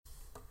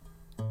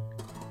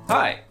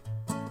Hi,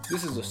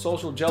 this is the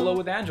Social Gelo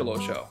with Angelo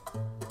show.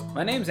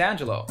 My name's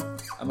Angelo.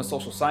 I'm a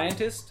social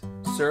scientist,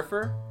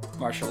 surfer,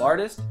 martial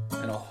artist,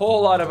 and a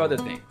whole lot of other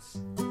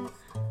things.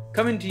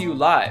 Coming to you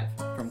live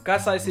from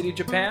Kasai City,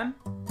 Japan,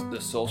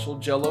 the Social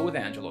Gelo with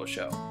Angelo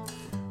show.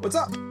 What's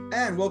up?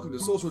 And welcome to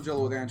Social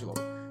Gelo with Angelo.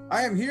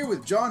 I am here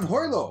with John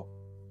Hojlo,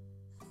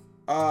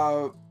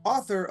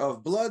 author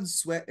of Blood,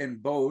 Sweat,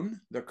 and Bone,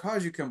 the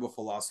Kajukenbo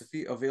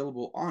Philosophy,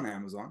 available on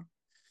Amazon.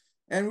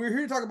 And we're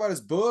here to talk about his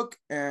book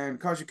and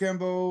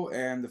Kajukenbo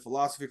and the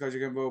philosophy of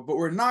Kajukenbo, but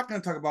we're not going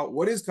to talk about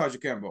what is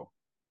Kajukenbo.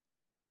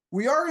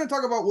 We are going to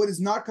talk about what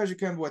is not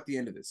Kajukenbo at the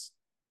end of this.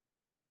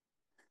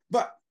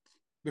 But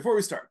before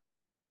we start,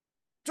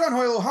 John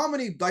Hojlo,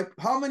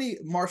 how many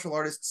martial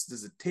artists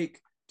does it take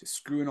to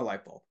screw in a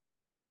light bulb?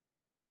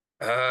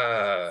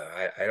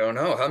 I don't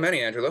know. How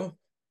many, Angelo?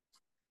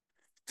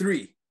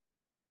 3.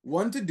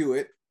 1 to do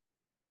it.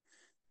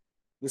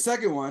 The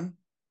second one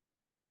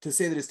to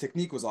say that his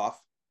technique was off.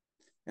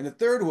 And the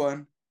third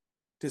one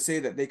to say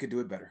that they could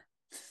do it better.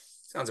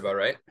 Sounds about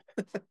right.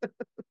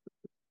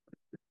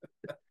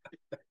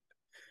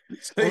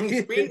 So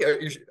Only 3?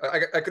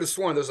 I could have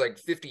sworn there's like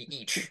 50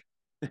 each.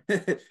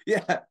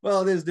 Yeah,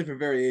 well, there's different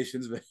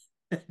variations, but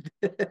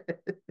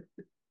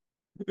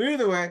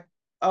either way,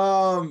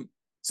 so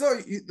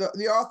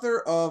the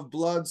author of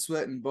Blood,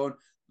 Sweat, and Bone.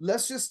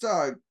 Let's just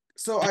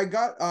so I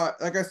got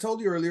like I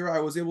told you earlier, I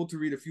was able to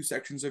read a few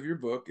sections of your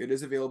book. It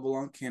is available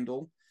on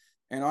Kindle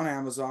and on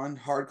Amazon.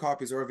 Hard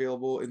copies are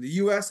available in the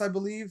US, I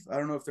believe. I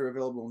don't know if they're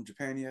available in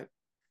Japan yet.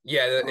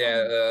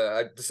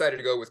 I decided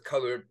to go with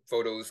colored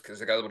photos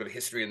because I got a little bit of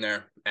history in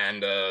there,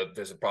 and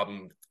there's a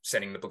problem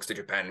sending the books to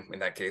Japan in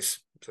that case.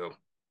 So,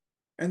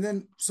 and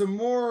then some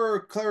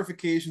more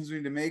clarifications we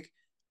need to make.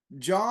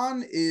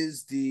 John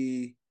is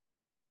the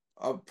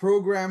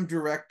program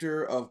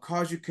director of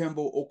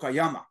Kajukenbo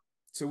Okayama.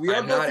 So we are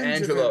I'm not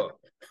Angelo.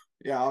 Japan.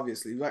 Yeah,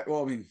 obviously.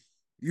 Well, I mean,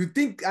 you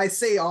think I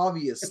say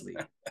obviously.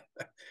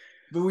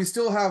 But we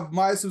still have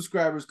my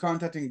subscribers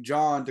contacting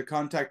John to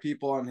contact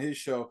people on his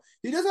show.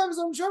 He does have his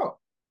own show.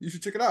 You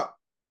should check it out.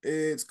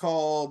 It's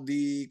called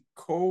the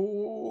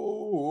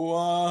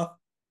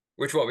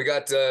Which one? We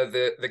got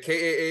the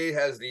KAA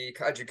has the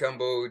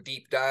Kajukenbo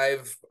Deep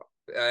Dive,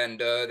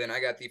 and then I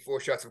got the 4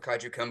 Shots of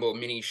Kajukenbo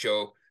mini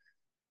show,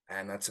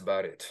 and that's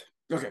about it.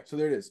 Okay, so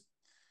there it is.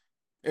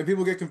 And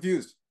people get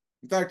confused.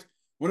 In fact,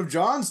 one of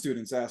John's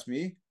students asked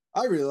me,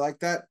 I really like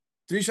that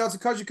 3 Shots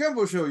of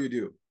Kajukenbo show you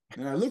do.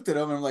 And I looked at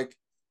him and I'm like,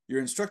 your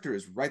instructor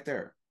is right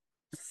there.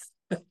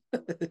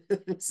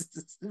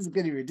 This is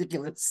getting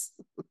ridiculous.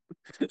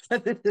 So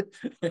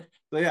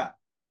yeah,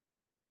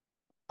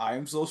 I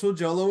am Social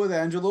Gelo with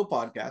Angelo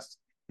podcast.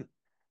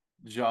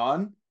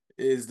 John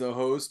is the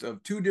host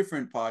of 2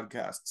 different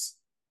podcasts,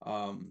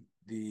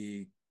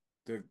 the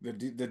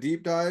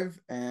deep dive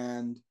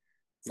and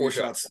 4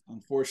 Shots.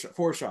 And 4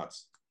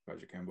 shots.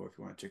 Kajukenbo, if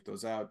you want to check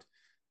those out.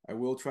 I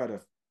will try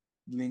to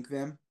link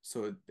them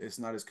so it's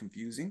not as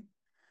confusing.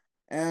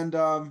 And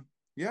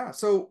yeah,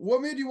 so what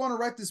made you want to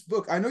write this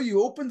book? I know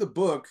you opened the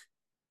book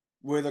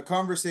with a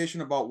conversation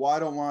about why I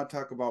don't want to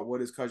talk about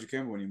what is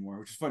Kajukenbo anymore,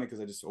 which is funny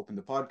because I just opened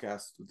the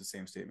podcast with the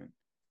same statement.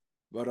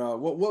 But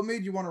what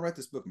made you want to write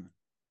this book,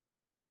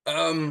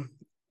 man?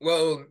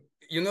 Well,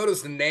 you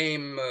notice the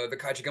name, the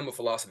Kajukenbo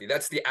Philosophy.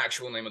 That's the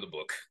actual name of the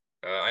book.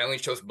 I only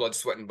chose Blood,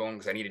 Sweat, and Bone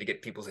because I needed to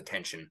get people's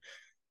attention.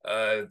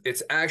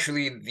 It's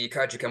actually the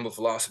Kajukenbo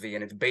Philosophy,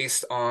 and it's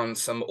based on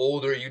some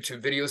older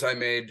YouTube videos I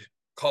made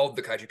called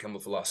the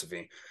Kajukenbo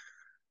Philosophy.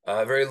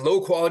 Very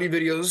low quality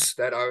videos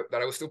that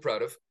I was still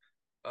proud of.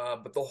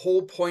 But the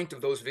whole point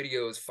of those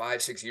videos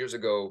 5-6 years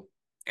ago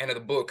and of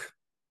the book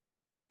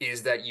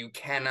is that you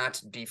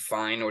cannot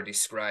define or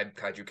describe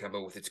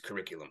Kajukenbo with its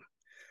curriculum.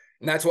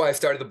 And that's why I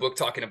started the book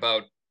talking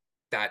about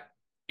that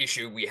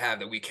issue we have,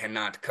 that we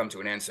cannot come to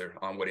an answer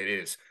on what it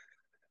is.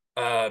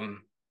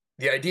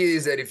 The idea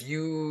is that if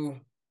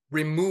you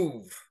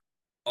remove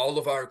all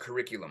of our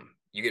curriculum,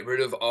 you get rid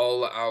of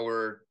all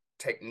our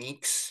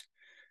techniques,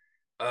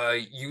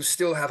 you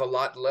still have a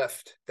lot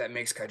left that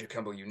makes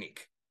Kajukenbo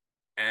unique.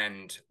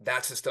 And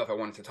that's the stuff I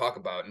wanted to talk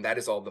about. And that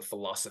is all the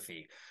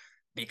philosophy,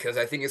 because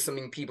I think it's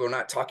something people are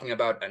not talking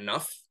about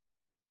enough.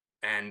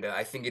 And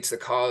I think that's the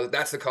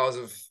cause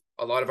of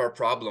a lot of our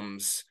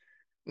problems,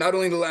 not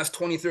only in the last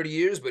 20, 30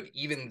 years, but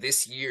even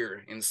this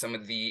year in some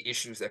of the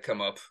issues that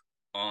come up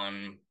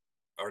on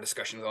our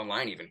discussions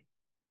online even.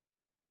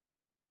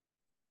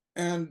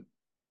 And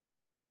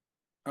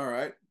all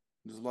right,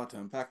 there's a lot to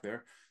unpack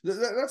there.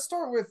 Let's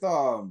start with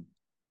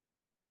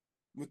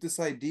this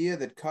idea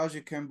that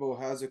Kajukenbo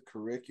has a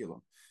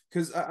curriculum,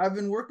 because I've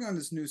been working on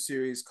this new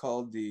series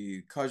called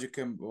the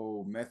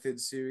Kajukenbo Method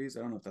series.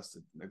 I don't know if that's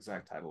the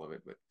exact title of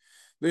it, but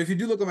if you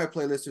do look at my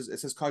playlist, it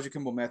says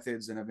Kajukenbo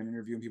Methods, and I've been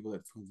interviewing people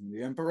that come from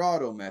the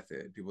Emperado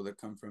method, people that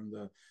come from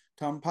the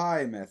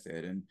Tampai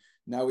method, and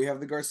now we have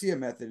the Garcia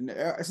method.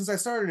 And since I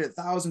started it,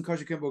 1,000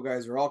 Kajukenbo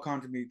guys are all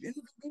contributing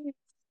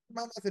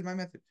my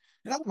method,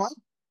 and I don't mind.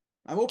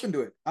 I'm open to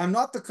it. I'm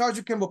not the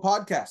Kajukenbo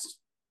podcast,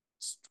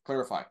 to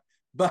clarify,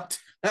 but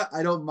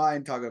I don't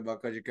mind talking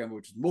about Kajukenbo,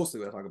 which is mostly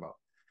what I talk about.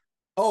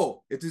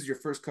 Oh, if this is your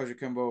first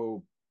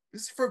Kajukenbo,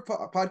 this is for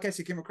a podcast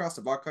you came across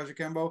about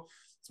Kajukenbo,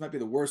 this might be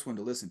the worst one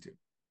to listen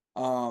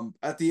to.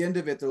 At the end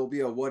of it, there will be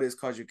a What is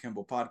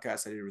Kajukenbo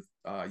podcast I did with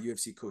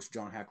UFC coach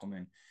John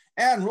Hackleman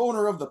and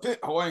owner of the Pit,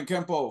 Hawaiian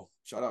Kempo.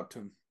 Shout out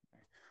to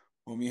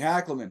homie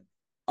Hackleman.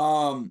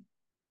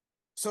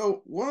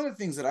 So one of the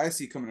things that I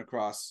see coming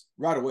across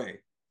right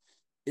away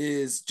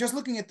is just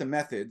looking at the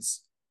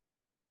methods.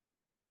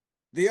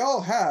 They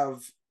all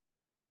have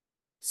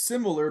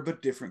similar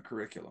but different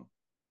curriculum.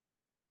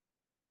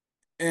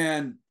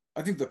 And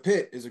I think the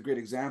Pit is a great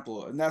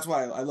example. And that's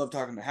why I love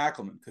talking to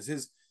Hackleman, because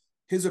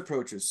his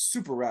approach is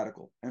super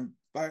radical. And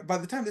by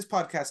the time this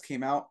podcast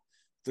came out,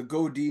 the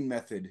Godine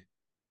method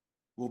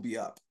will be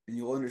up. And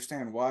you'll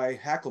understand why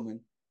Hackleman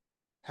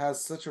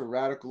has such a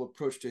radical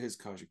approach to his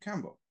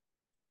Kajukenbo.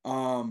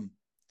 And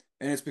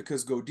it's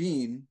because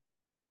Godine,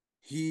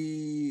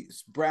 he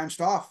branched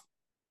off.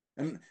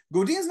 And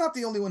Godine's not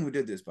the only one who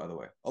did this, by the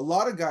way. A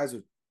lot of guys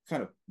would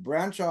kind of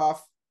branch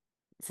off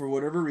for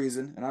whatever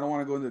reason, and I don't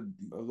want to go into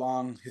a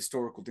long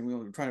historical thing.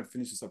 We're trying to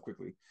finish this up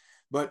quickly,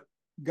 but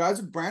guys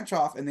would branch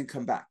off and then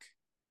come back,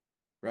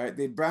 right?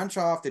 They'd branch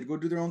off, they'd go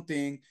do their own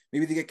thing.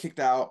 Maybe they get kicked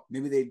out,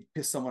 maybe they'd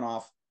piss someone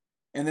off,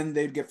 and then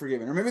they'd get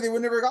forgiven, or maybe they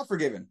would never got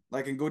forgiven.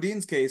 Like in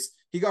Godine's case,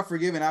 he got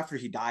forgiven after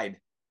he died.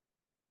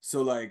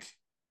 So like,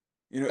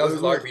 That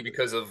was largely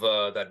because of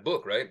that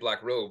book, right?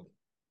 Black Robe.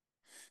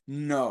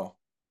 No,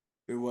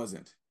 it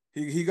wasn't.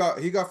 He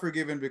got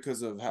forgiven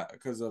because of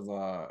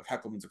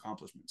Hackleman's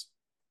accomplishments.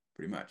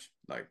 Pretty much,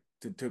 like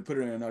to put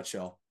it in a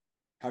nutshell,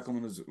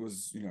 Hackleman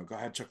was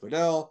had Chuck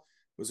Liddell,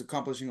 was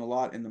accomplishing a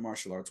lot in the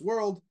martial arts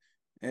world,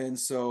 and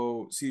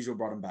so Cesaro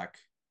brought him back.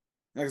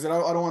 Like I said,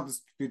 I don't want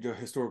this to be a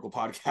historical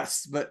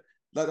podcast, but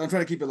I'm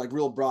trying to keep it like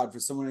real broad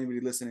for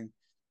anybody listening.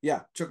 Yeah,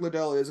 Chuck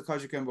Liddell is a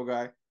Kajukenbo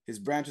guy. His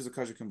branch is a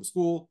Kajukenbo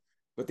school,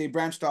 but they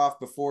branched off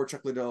before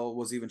Chuck Liddell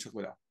was even Chuck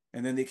Liddell,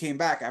 and then they came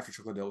back after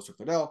Chuck Liddell was Chuck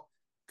Liddell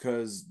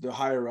because the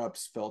higher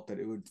ups felt that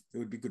it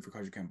would be good for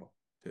Kajukenbo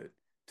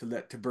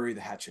to bury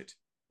the hatchet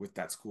with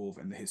that school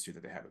and the history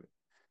that they have with it.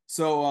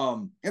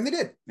 So and they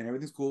did, and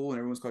everything's cool and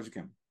everyone's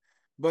Kajukenbo.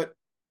 But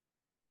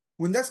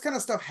when that kind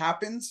of stuff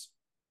happens,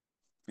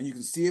 and you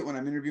can see it when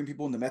I'm interviewing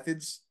people in the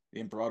methods,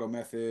 the Imperato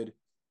method,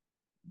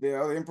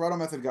 the Imperato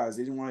method guys,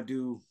 they didn't want to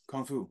do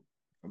Kung Fu.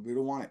 We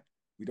don't want it.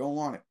 We don't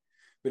want it.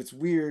 But it's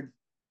weird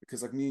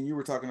because like me and you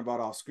were talking about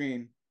off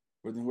screen,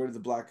 where did the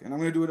black, and I'm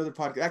going to do another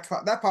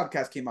podcast. That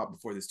podcast came out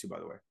before this too, by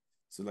the way.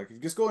 So like if you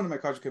just go into my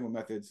Kajukenbo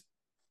methods,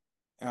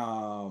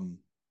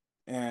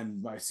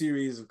 and my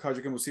series of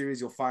Kajukenbo series,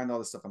 you'll find all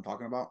the stuff I'm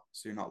talking about,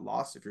 so you're not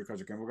lost if you're a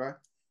Kajukenbo guy.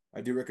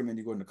 I do recommend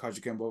you go into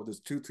Kajukenbo.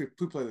 There's two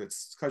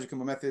playlists: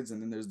 Kajukenbo methods,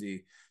 and then there's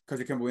the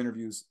Kajukenbo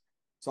interviews.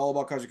 It's all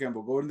about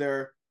Kajukenbo. Go in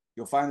there,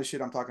 you'll find the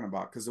shit I'm talking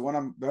about. Because the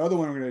other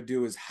one we're gonna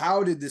do is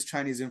how did this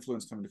Chinese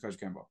influence come into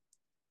Kajukenbo?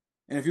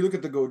 And if you look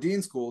at the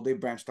Godine school, they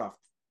branched off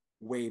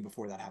way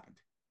before that happened.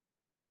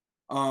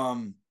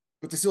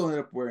 But they still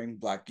ended up wearing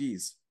black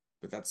gis.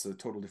 But that's a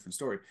total different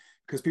story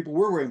because people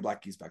were wearing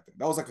black gis back then.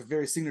 That was like a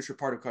very signature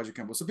part of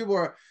Kajukenbo. So people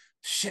are,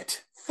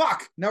 shit,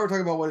 fuck. Now we're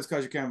talking about what is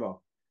Kajukenbo.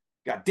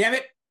 God damn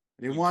it.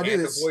 I didn't want to do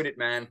this. Avoid it,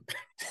 man.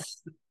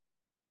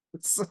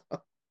 It's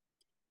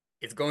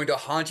going to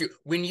haunt you.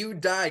 When you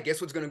die,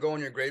 guess what's going to go on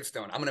your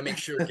gravestone? I'm going to make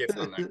sure it gets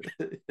on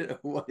there.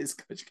 What is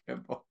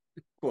Kajukenbo?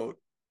 Quote.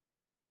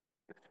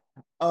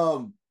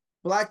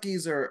 Black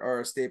gis are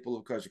a staple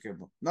of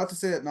Kajukenbo. Not to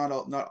say that not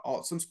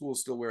all, some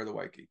schools still wear the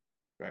white gi,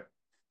 right?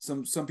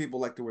 Some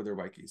people like to wear their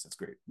white gis. That's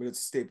great, but it's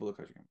a staple of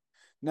Kajukenbo.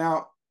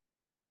 Now,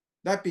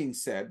 that being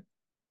said,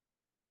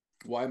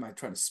 why am I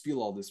trying to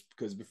spiel all this?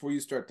 Because before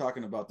you start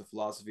talking about the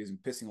philosophies and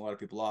pissing a lot of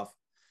people off,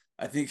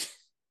 I think,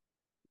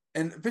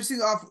 and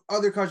pissing off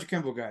other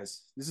Kajukenbo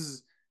guys. This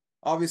is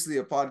obviously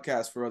a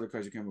podcast for other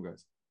Kajukenbo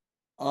guys,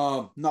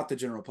 not the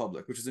general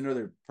public, which is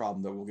another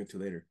problem that we'll get to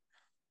later.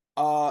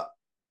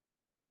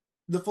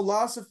 The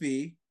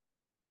philosophy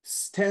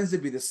tends to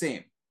be the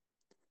same.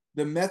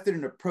 The method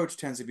and approach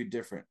tends to be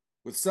different,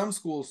 with some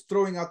schools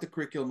throwing out the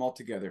curriculum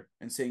altogether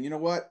and saying, you know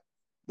what,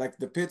 like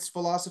the Pit's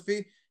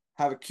philosophy,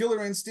 have a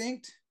killer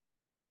instinct.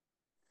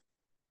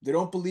 They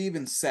don't believe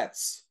in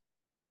sets.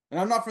 And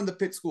I'm not from the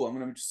Pit school. I'm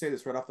going to just say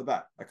this right off the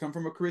bat. I come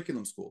from a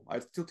curriculum school. I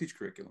still teach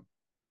curriculum.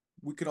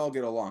 We could all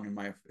get along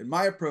in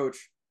my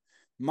approach.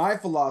 My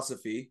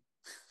philosophy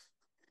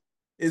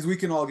is we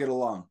can all get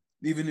along,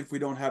 even if we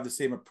don't have the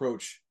same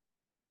approach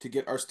to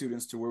get our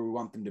students to where we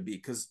want them to be.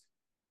 Because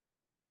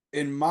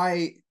and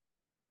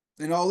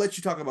I'll let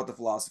you talk about the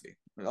philosophy.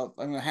 I'm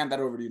going to hand that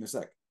over to you in a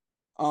sec.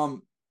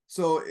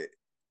 So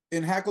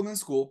in Hackleman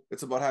school,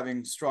 it's about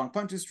having strong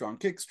punches, strong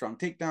kicks, strong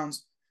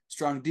takedowns,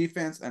 strong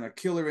defense, and a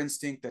killer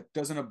instinct that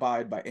doesn't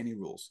abide by any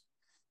rules.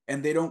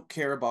 And they don't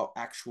care about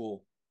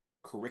actual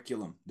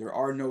curriculum. There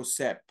are no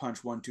set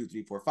punch 1, 2,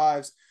 3, 4,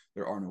 5s.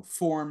 There are no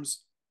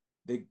forms.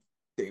 They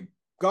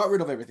got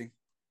rid of everything,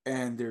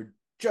 and they're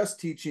just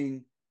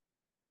teaching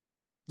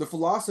the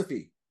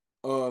philosophy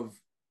of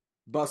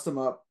bust them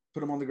up, put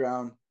them on the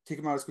ground, take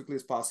them out as quickly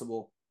as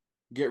possible,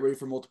 get ready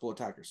for multiple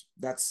attackers.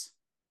 That's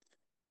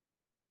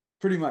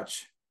pretty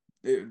much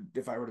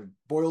if I were to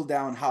boil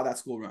down how that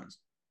school runs,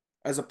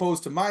 as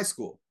opposed to my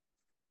school.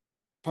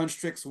 Punch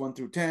tricks 1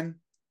 through 10,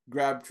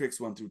 grab tricks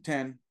 1 through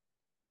 10,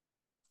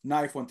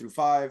 knife 1 through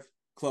 5,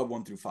 club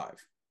 1 through 5.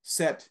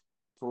 Set,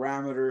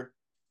 parameter,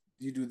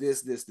 you do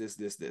this,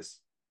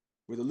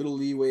 with a little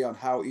leeway on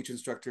how each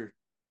instructor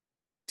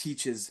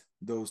teaches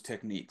those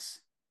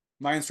techniques.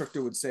 My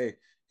instructor would say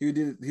he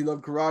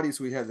loved karate,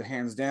 so he had the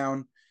hands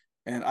down,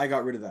 and I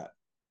got rid of that.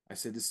 I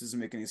said, this doesn't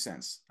make any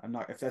sense.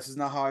 If this is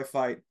not how I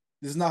fight,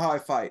 this is not how I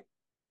fight.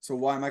 So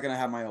why am I going to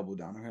have my elbow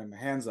down? I'm going to have my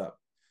hands up.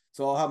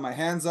 So I'll have my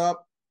hands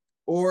up,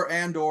 or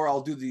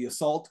I'll do the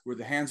assault where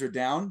the hands are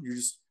down. You're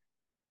just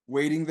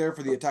waiting there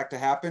for the attack to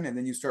happen, and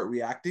then you start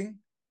reacting.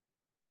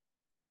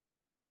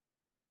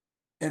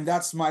 And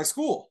that's my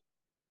school,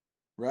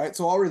 right?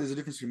 So already there's a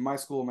difference between my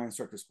school and my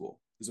instructor's school.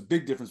 There's a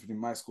big difference between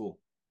my school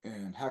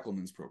and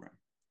Hackelman's program.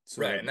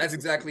 So, right, and that's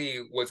exactly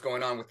what's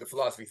going on with the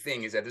philosophy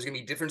thing, is that there's going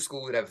to be different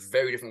schools that have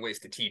very different ways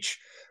to teach.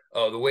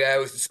 The way I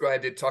always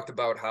described it, talked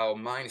about how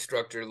my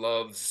instructor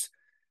loves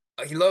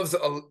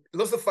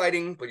the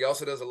fighting, but he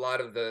also does a lot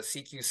of the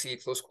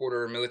CQC, close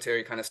quarter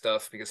military kind of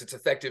stuff, because it's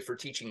effective for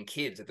teaching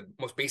kids at the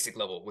most basic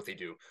level what they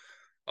do.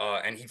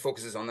 And he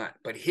focuses on that.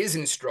 But his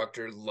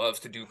instructor loves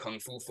to do Kung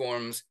Fu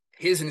forms.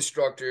 His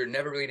instructor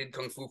never really did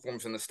Kung Fu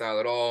forms in the style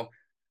at all.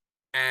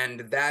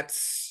 And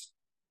that's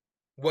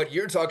what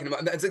you're talking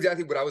about. That's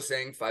exactly what I was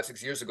saying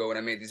 5-6 years ago when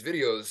I made these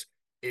videos,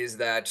 is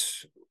that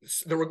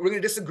we're going to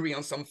disagree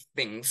on some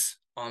things,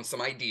 on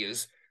some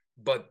ideas,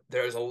 but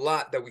there's a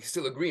lot that we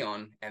still agree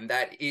on, and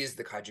that is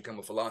the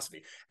Kajukenbo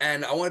philosophy.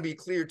 And I want to be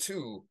clear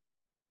too,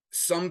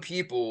 some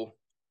people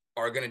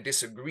are going to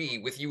disagree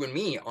with you and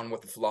me on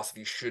what the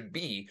philosophy should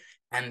be,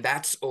 and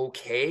that's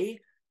okay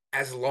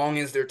as long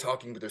as they're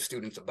talking with their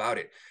students about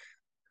it.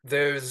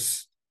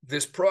 There's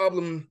this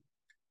problem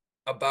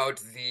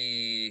about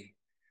the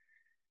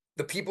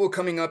people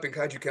coming up in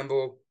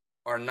Kajukenbo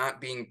are not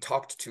being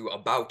talked to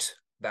about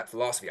that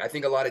philosophy. I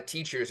think a lot of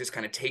teachers just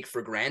kind of take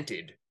for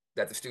granted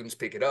that the students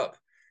pick it up,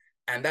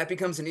 and that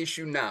becomes an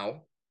issue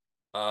now.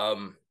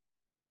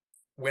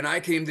 When I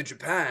came to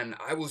Japan,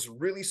 I was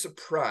really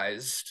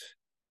surprised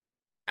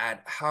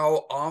at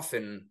how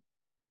often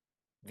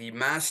the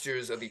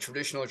masters of the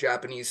traditional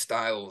Japanese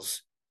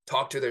styles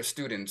talk to their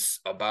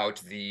students about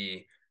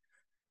the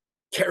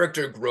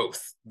character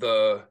growth,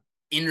 the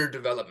inner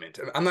development.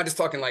 I'm not just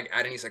talking like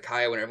at an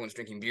izakaya when everyone's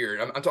drinking beer.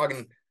 I'm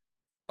talking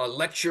a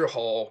lecture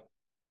hall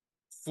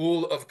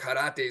full of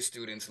karate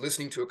students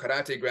listening to a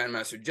karate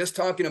grandmaster just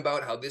talking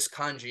about how this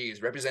kanji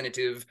is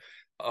representative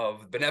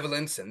of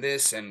benevolence and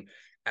this, and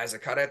as a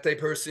karate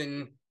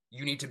person,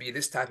 you need to be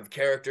this type of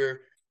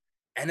character.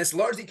 And it's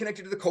largely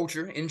connected to the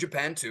culture in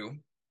Japan too.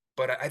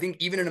 But I think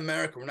even in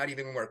America, we're not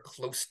even anywhere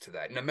close to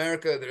that. In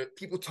America,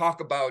 people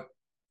talk about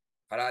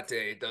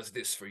karate does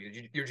this for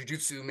you. Your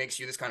jiu-jitsu makes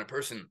you this kind of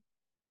person.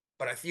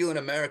 But I feel in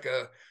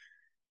America,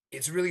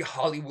 it's really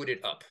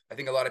Hollywooded up. I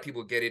think a lot of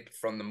people get it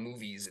from the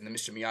movies and the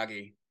Mr.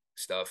 Miyagi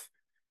stuff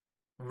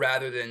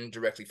rather than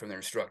directly from their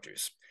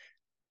instructors.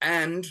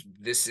 And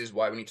this is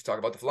why we need to talk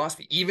about the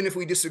philosophy. Even if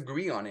we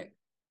disagree on it,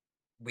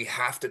 we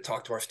have to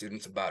talk to our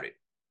students about it.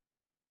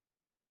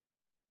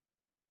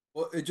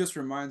 Well, it just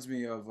reminds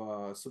me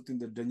of something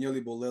that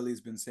Daniele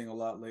Bolelli's been saying a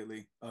lot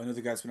lately.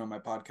 Another guy's been on my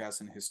podcast,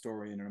 and a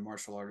historian and a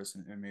martial artist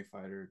and MMA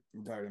fighter,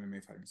 retired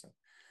MMA fighter and stuff.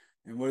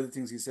 And one of the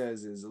things he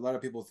says is a lot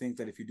of people think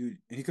that if you do,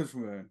 and he comes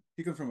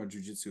from a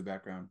jiu-jitsu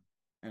background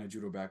and a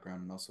judo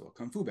background and also a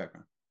kung fu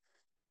background.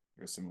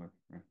 Very similar,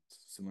 right?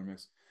 Similar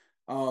mix.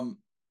 A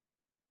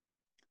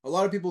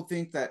lot of people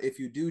think that if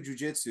you do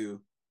jiu-jitsu,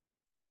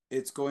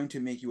 it's going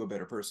to make you a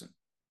better person.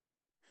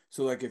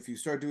 So like if you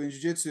start doing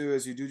jiu-jitsu,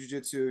 as you do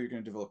jiu-jitsu, you're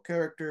going to develop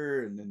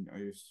character, and then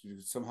you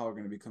somehow are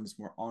going to become this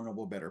more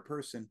honorable, better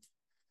person.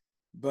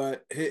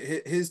 But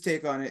his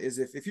take on it is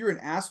if you're an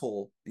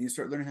asshole and you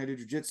start learning how to do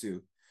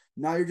jiu-jitsu,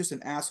 now you're just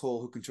an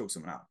asshole who can choke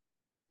someone out.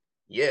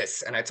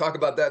 Yes, and I talk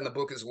about that in the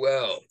book as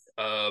well.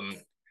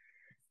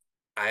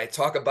 I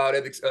talk about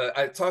it.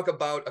 I talk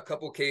about a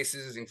couple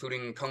cases,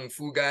 including Kung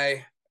Fu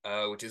Guy,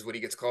 which is what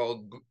he gets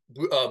called.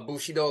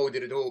 Bushido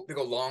did a big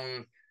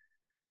long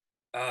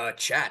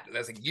chat. That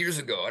was like years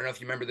ago. I don't know if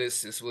you remember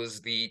this. This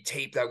was the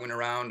tape that went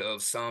around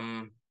of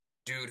some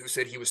dude who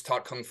said he was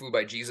taught Kung Fu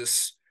by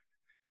Jesus.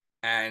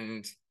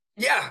 And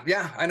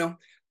yeah, I know.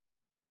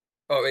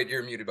 Oh, wait,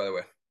 you're muted, by the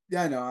way.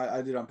 Yeah, I know.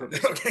 I did on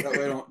purpose. Okay.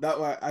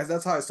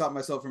 That's how I stopped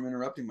myself from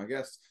interrupting my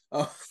guests.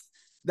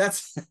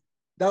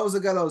 That was the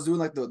guy that was doing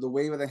like the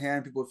wave of the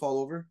hand, people would fall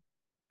over.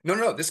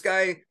 No. This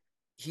guy,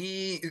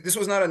 this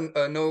was not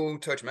a no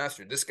touch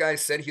master. This guy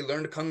said he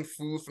learned Kung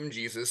Fu from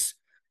Jesus,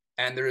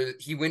 and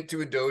he went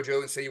to a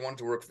dojo and said he wanted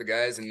to work with the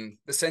guys, and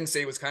the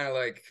sensei was kind of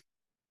like,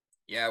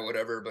 yeah,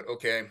 whatever, but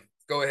okay,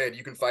 go ahead,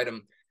 you can fight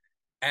him.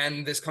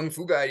 And this Kung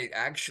Fu guy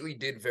actually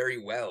did very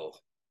well.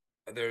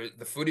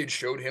 The footage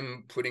showed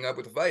him putting up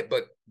with the fight,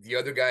 but the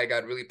other guy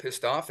got really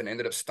pissed off and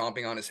ended up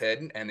stomping on his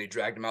head, and they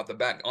dragged him out the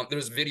back.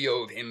 There's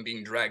video of him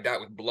being dragged out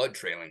with blood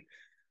trailing.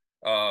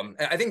 And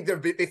I think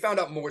they found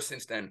out more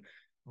since then.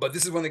 But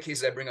this is one of the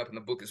cases I bring up in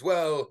the book as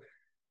well,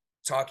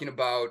 talking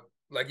about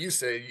like you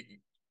say,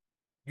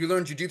 you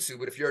learn jujitsu,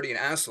 but if you're already an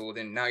asshole,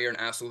 then now you're an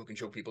asshole who can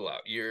choke people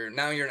out. You're an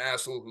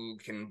asshole who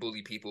can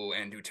bully people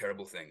and do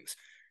terrible things.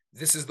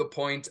 This is the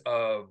point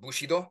of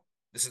Bushido.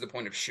 This is the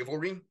point of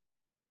chivalry.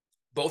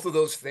 Both of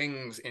those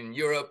things in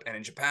Europe and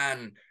in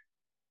Japan,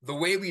 the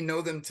way we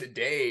know them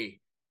today,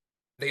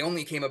 they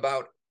only came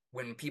about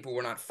when people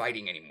were not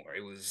fighting anymore.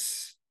 It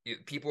was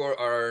people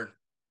are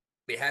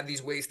they had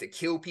these ways to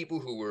kill people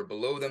who were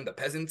below them, the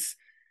peasants.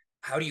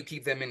 How do you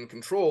keep them in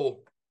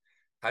control?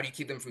 How do you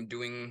keep them from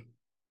doing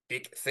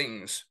big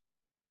things?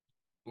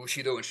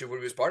 Bushido and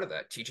chivalry was part of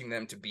that, teaching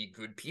them to be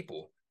good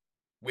people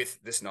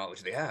with this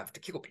knowledge they have to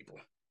kill people.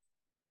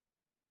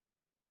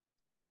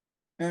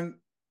 And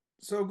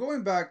so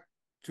going back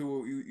to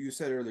what you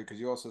said earlier, because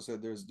you also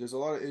said there's a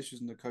lot of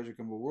issues in the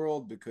Kajukenbo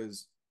world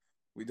because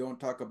we don't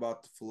talk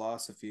about the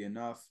philosophy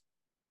enough,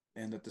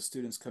 and that the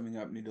students coming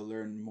up need to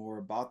learn more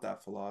about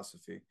that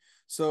philosophy.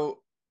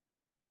 So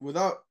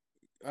without,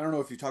 I don't know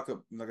if you talk,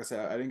 like I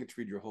said, I didn't get to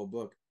read your whole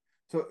book.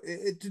 So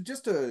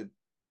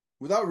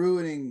without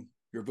ruining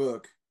your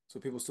book, so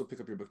people still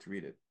pick up your book to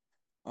read it.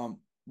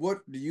 What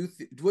do you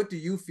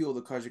feel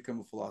the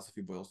Kajukenbo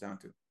philosophy boils down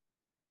to?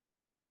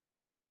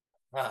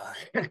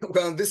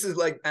 Well, this is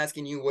like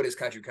asking you what is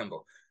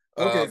Kajukenbo.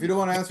 Okay, if you don't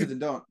want to answer, then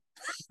don't.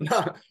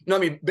 No, I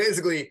mean,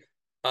 basically,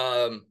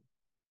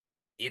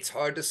 it's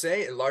hard to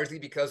say, largely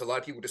because a lot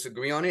of people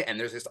disagree on it, and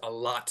there's just a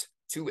lot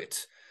to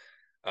it.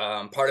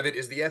 Part of it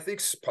is the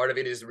ethics, part of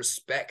it is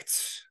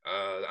respect.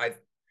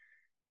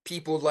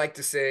 People like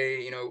to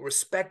say,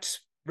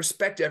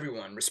 respect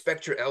everyone,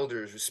 respect your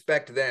elders,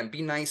 respect them,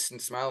 be nice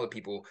and smile at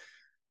people.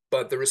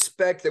 But the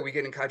respect that we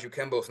get in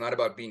Kajukenbo is not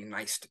about being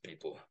nice to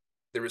people.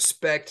 The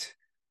respect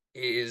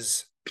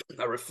is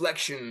a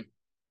reflection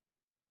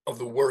of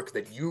the work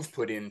that you've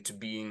put into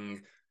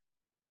being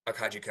a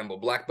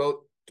Kajukenbo Black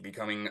Belt, to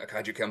becoming a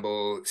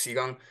Kajukenbo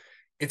Sigang.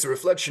 It's a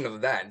reflection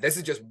of that. This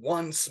is just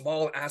one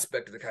small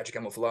aspect of the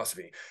Kajukenbo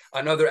philosophy.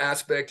 Another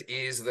aspect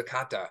is the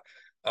kata,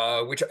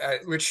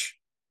 which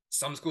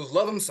some schools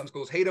love them, some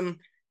schools hate them,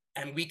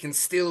 and we can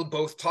still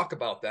both talk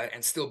about that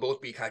and still both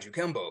be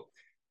Kajukenbo.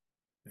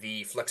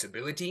 The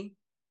flexibility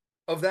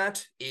of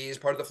that is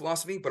part of the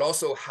philosophy, but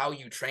also how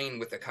you train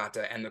with the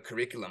kata and the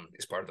curriculum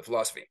is part of the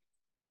philosophy.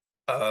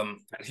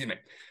 Excuse me.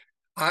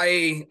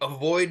 I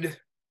avoid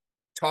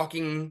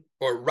talking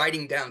or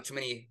writing down too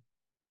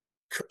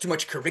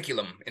much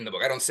curriculum in the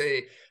book. I don't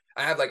say,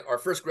 I have like our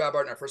first grab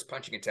art and our first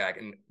punching attack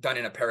and done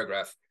in a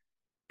paragraph,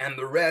 and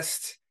the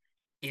rest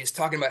is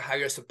talking about how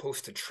you're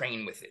supposed to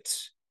train with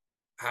it,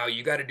 how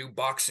you got to do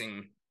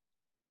boxing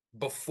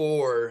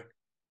before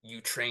you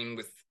train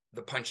with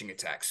the punching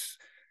attacks.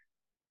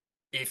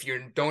 If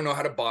you don't know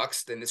how to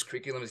box, then this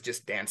curriculum is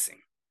just dancing.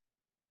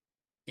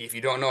 If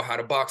you don't know how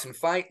to box and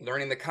fight,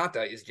 learning the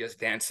kata is just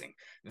dancing.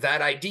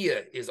 That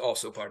idea is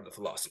also part of the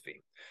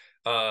philosophy.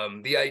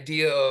 The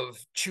idea of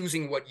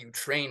choosing what you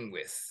train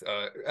with,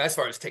 as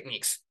far as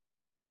techniques.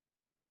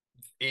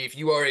 If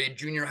you are a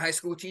junior high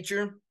school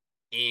teacher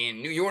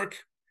in New York,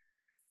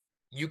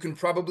 you can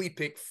probably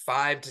pick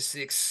 5 to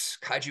 6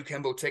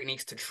 Kajukenbo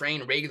techniques to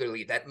train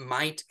regularly that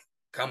might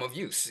come of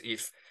use.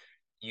 If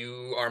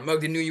you are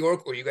mugged in New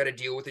York, or you got to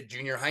deal with a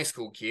junior high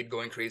school kid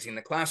going crazy in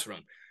the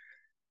classroom,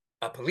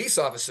 a police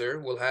officer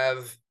will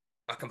have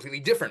a completely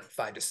different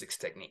 5 to 6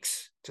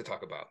 techniques to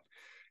talk about.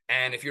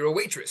 And if you're a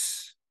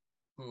waitress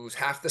who's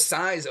half the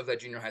size of that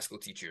junior high school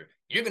teacher,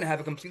 you're going to have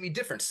a completely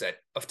different set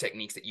of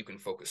techniques that you can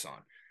focus on.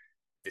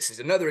 This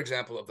is another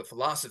example of the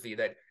philosophy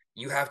that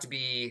you have to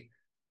be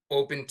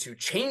open to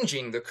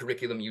changing the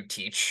curriculum you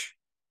teach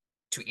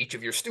to each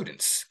of your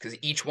students, because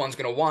each one's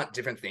going to want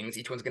different things.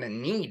 Each one's going to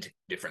need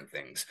different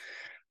things.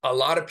 A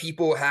lot of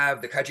people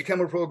have the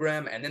Kajukenbo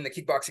program and then the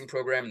kickboxing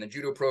program and the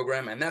judo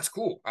program, and that's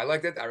cool. I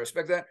like that. I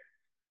respect that.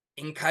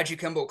 In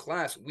Kajukenbo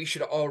class, we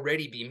should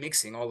already be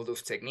mixing all of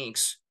those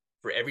techniques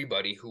for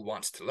everybody who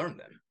wants to learn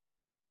them.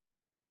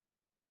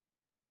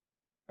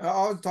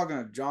 I was talking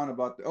to John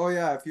about, oh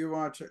yeah, if you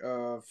want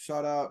to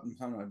shout out,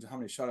 I don't know how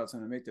many shout outs I'm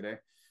gonna make today.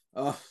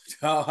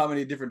 How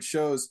many different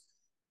shows.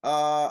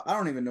 I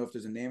don't even know if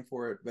there's a name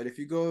for it, but if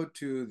you go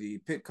to the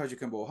Pit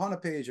Kajukenbo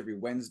Ohana page every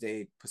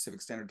Wednesday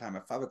Pacific Standard Time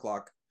at 5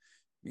 o'clock,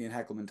 me and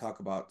Heckelman talk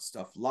about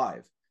stuff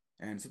live.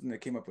 And something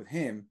that came up with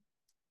him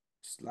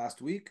just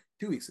last week,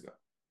 2 weeks ago,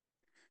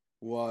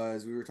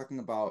 was we were talking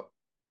about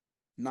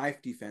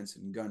knife defense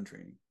and gun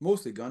training,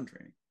 mostly gun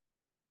training,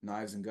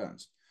 knives and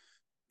guns.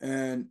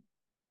 And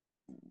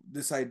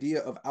this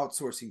idea of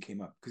outsourcing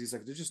came up because he's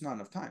like, there's just not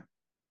enough time.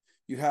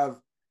 You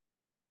have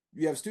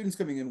students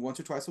coming in once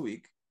or twice a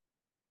week,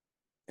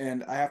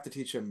 and I have to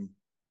teach them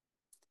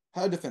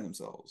how to defend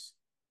themselves.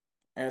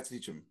 I have to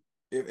teach them,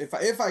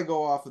 if I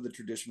go off of the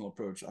traditional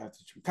approach, I have to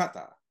teach them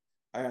kata.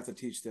 I have to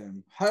teach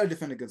them how to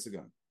defend against a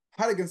gun,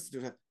 how to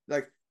defend,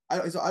 like,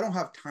 so I don't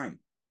have time.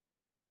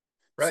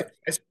 Right.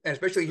 So, and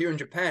especially here in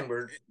Japan,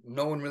 where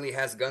no one really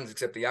has guns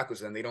except the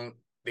Yakuza, and they don't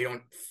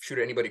shoot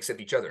at anybody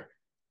except each other.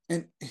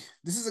 And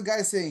this is a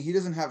guy saying he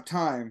doesn't have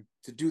time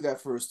to do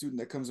that for a student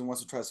that comes in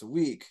once or twice a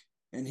week,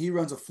 and he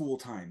runs a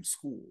full-time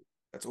school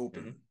that's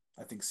open.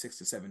 I think 6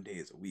 to 7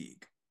 days a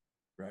week,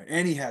 right?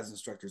 And he has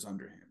instructors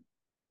under him,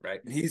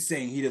 right? And he's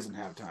saying he doesn't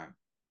have time.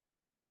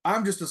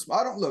 I'm just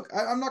I don't look.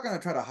 I'm not gonna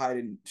try to hide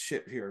in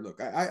shit here.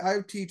 Look, I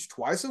teach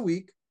twice a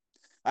week.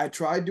 I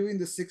tried doing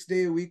the 6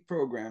 day a week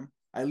program.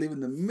 I live in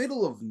the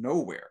middle of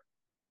nowhere.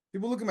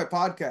 People look at my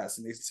podcast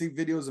and they see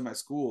videos of my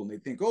school and they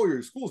think, "Oh,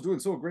 your school's doing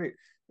so great."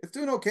 It's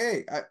doing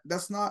okay.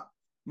 That's not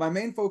my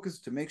main focus.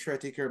 Is to make sure I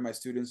take care of my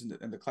students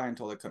and the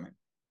clientele that come in.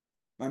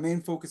 My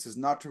main focus is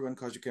not to run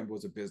Kajukenbo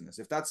as a business.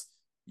 If that's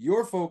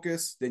your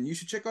focus, then you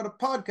should check out a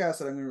podcast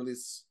that I'm going to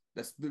release.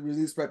 That's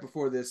released right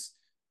before this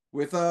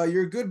with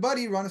your good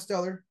buddy Ron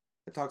Esteller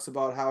that talks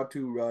about how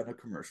to run a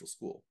commercial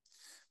school.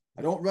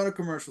 I don't run a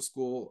commercial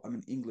school. I'm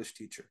an English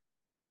teacher.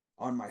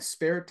 On my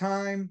spare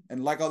time,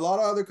 and like a lot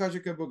of other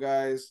Kajukenbo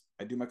guys,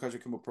 I do my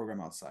Kajukenbo program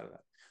outside of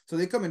that. So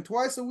they come in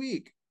twice a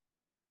week.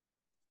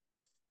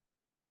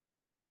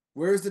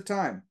 Where's the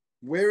time?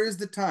 Where is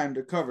the time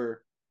to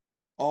cover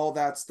all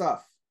that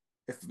stuff?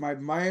 If my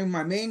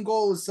main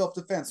goal is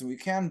self-defense, and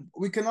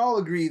we can all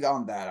agree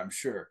on that, I'm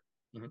sure.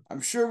 Mm-hmm.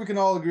 I'm sure we can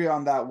all agree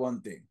on that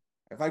one thing.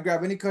 If I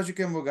grab any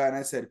Kajukenbo guy and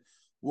I said,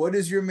 "What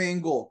is your main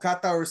goal?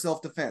 Kata or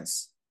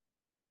self-defense?"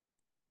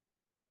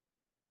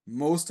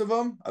 Most of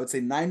them, I would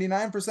say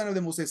 99% of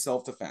them will say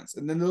self-defense.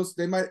 And then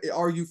they might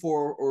argue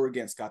for or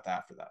against kata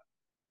after that.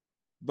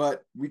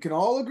 But we can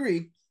all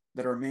agree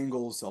that our main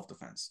goal is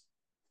self-defense.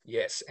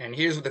 Yes. And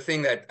here's the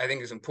thing that I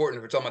think is important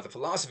if we're talking about the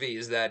philosophy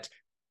is that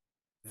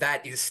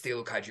is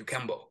still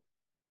Kajukenbo.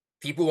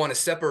 People want to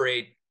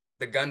separate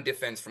the gun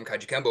defense from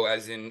Kajukenbo,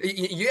 as in,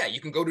 yeah,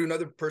 you can go to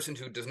another person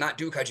who does not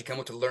do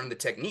Kajukenbo to learn the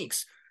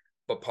techniques.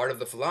 But part of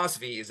the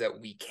philosophy is that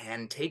we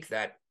can take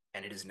that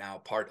and it is now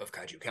part of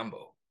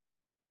Kajukenbo.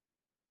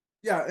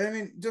 Yeah, I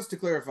mean, just to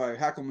clarify,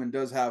 Hackelman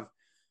does have,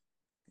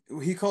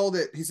 he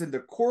said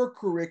the core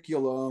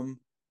curriculum,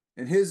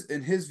 in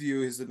his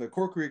view, the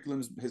core curriculum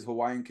is his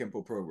Hawaiian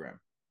Kempo program.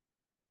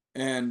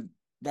 And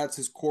that's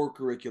his core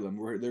curriculum,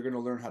 where they're going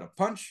to learn how to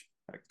punch,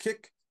 how to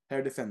kick, how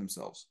to defend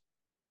themselves.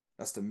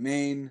 That's the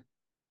main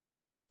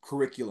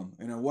curriculum.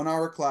 In a 1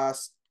 hour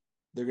class,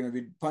 they're going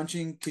to be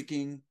punching,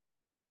 kicking,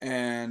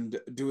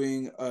 and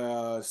doing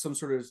some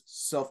sort of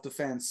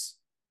self-defense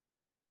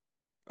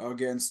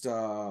against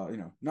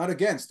not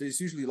against,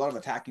 there's usually a lot of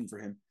attacking for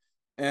him,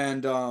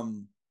 and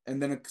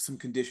then some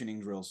conditioning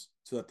drills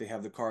so that they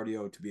have the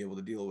cardio to be able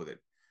to deal with it.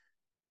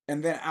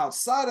 And then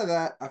outside of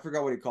that, I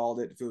forgot what he called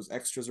it, if it was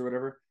extras or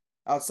whatever.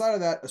 Outside of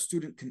that, a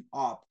student can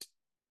opt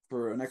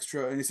for an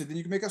extra, and he said then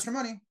you can make extra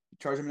money,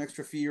 charge them an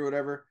extra fee or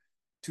whatever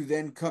to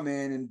then come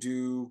in and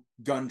do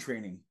gun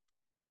training.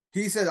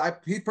 He said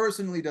he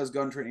personally does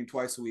gun training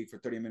twice a week for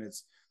 30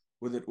 minutes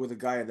with a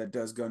guy that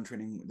does gun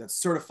training that's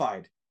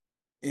certified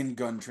in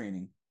gun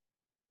training,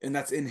 and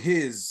that's in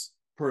his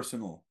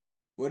personal,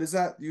 what is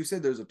that you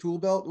said, there's a tool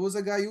belt? What was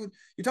that guy you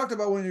talked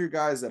about, one of your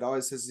guys that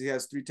always says he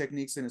has 3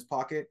 techniques in his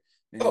pocket?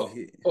 And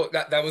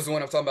that was the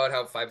one I'm talking about,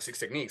 how 5 6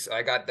 techniques.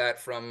 I got that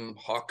from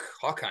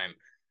Hawkheim,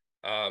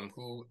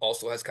 who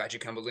also has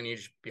Kajukenbo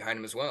lineage behind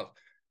him as well,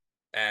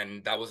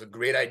 and that was a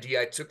great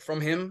idea I took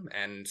from him,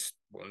 and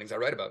one of the things I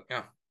write about.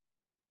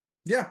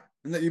 Yeah,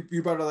 and that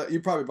you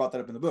probably brought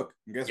that up in the book,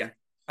 I'm guessing. Yeah,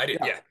 I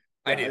did.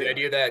 I did. The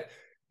idea that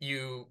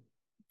you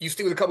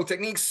stick with a couple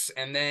techniques,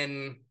 and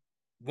then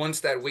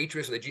once that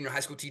waitress or the junior high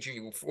school teacher,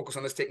 you focus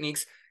on those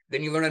techniques,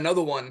 then you learn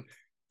another one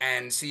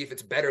and see if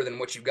it's better than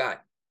what you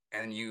got,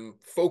 and you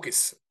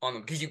focus on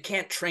them, because you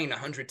can't train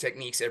 100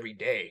 techniques every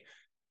day.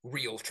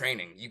 Real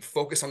training, you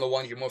focus on the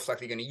ones you're most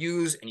likely going to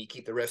use, and you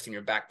keep the rest in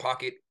your back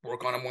pocket.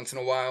 Work on them once in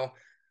a while.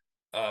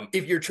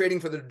 If you're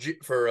training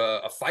for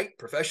a fight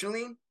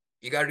professionally,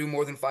 you got to do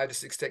more than 5 to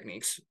 6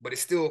 techniques, but it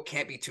still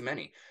can't be too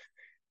many.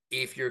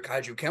 If you're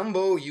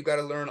Kajukenbo, you got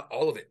to learn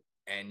all of it,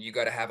 and you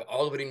got to have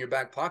all of it in your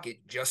back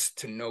pocket just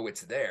to know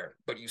it's there,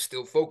 but you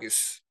still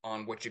focus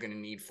on what you're going to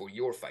need for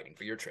your fighting,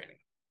 for your training.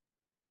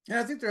 And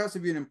I think there has to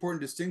be an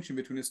important distinction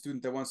between a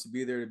student that wants to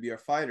be there to be a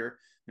fighter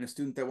and a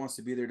student that wants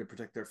to be there to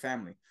protect their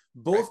family.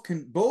 Both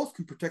can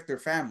protect their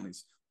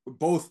families.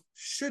 Both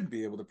should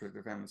be able to protect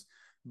their families.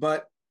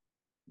 But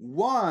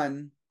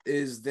one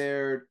is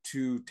there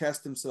to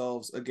test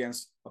themselves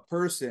against a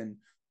person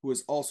who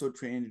is also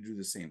trained to do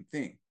the same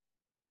thing.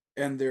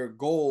 And their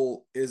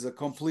goal is a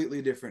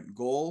completely different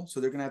goal. So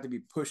they're going to have to be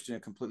pushed in a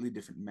completely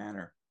different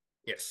manner.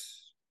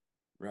 Yes.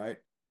 Right.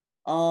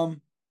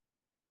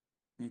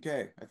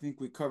 Okay. I think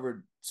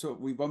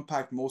we've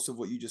unpacked most of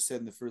what you just said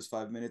in the first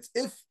 5 minutes.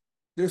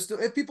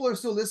 If people are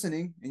still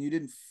listening and you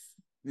didn't,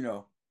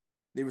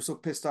 they were so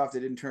pissed off they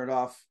didn't turn it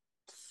off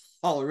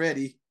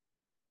already,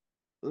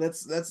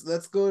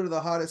 let's go to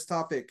the hottest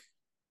topic.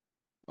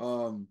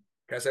 Can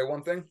I say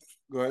one thing?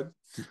 Go ahead.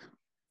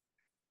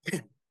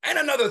 And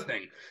another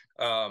thing.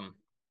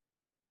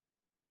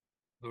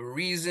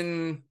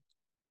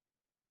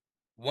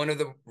 One of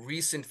the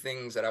recent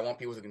things that I want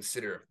people to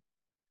consider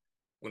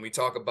when we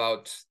talk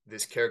about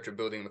this character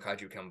building in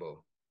Kajukenbo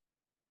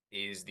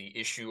is the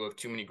issue of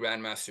too many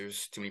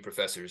grandmasters, too many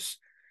professors,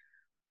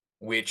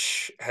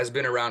 which has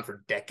been around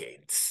for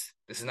decades.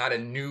 This is not a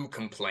new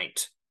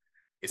complaint.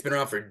 It's been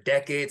around for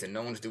decades and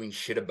no one's doing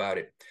shit about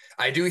it.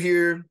 I do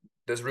hear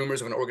there's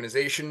rumors of an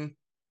organization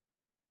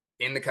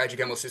in the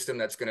Kajukenbo system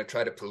that's going to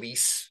try to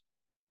police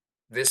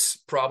this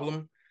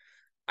problem.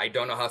 I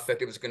don't know how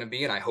effective it's going to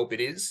be, and I hope it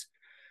is.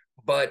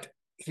 But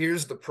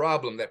here's the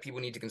problem that people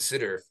need to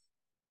consider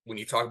when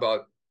you talk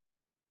about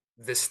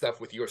this stuff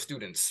with your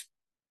students.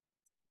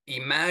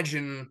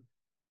 Imagine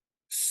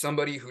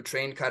somebody who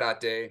trained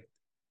karate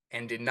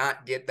and did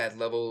not get that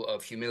level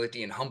of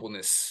humility and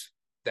humbleness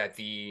that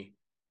the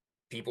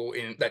people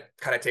in that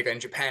karateka in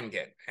Japan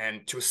get,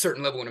 and to a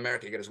certain level in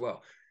America get as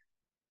well.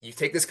 You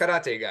take this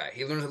karate guy,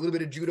 he learns a little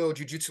bit of judo,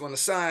 jujutsu on the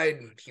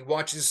side, he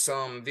watches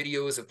some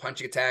videos of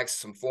punching attacks,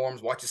 some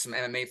forms, watches some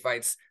MMA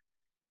fights,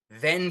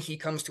 then he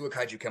comes to a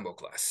Kajukenbo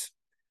class.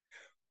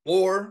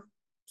 Or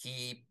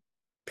he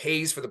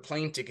pays for the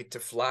plane ticket to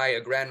fly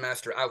a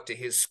grandmaster out to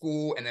his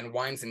school and then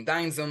wines and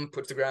dines them,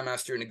 puts the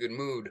grandmaster in a good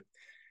mood.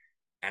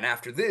 And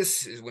after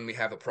this is when we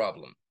have a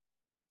problem.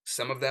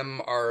 Some of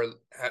them are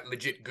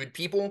legit good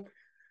people.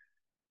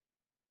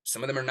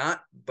 Some of them are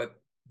not,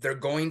 but they're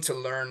going to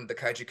learn the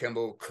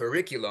Kajukenbo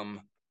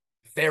curriculum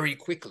very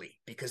quickly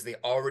because they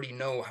already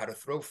know how to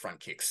throw front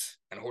kicks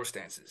and horse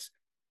dances.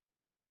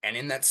 And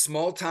in that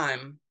small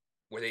time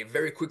where they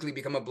very quickly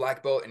become a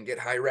black belt and get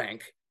high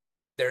rank,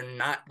 they're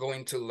not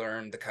going to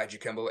learn the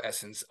Kajukenbo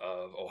essence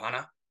of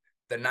Ohana.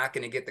 They're not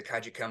going to get the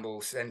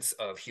Kajukenbo sense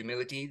of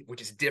humility,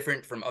 which is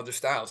different from other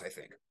styles, I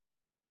think.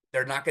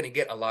 They're not going to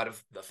get a lot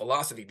of the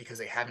philosophy because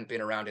they haven't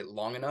been around it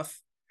long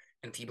enough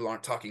and people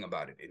aren't talking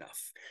about it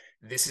enough.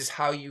 This is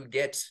how you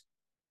get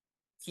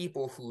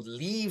people who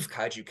leave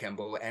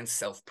Kajukenbo and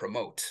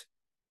self-promote,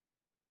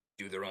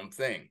 do their own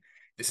thing.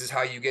 This is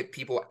how you get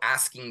people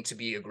asking to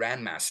be a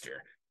grandmaster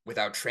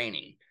without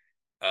training,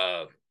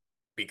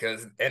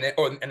 because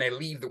they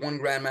leave the one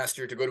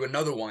grandmaster to go to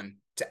another one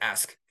to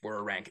ask for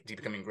a rank to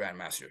becoming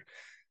grandmaster.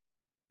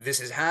 This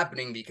is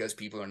happening because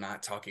people are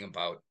not talking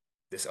about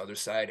this other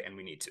side, and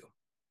we need to.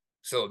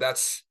 So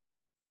that's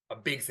a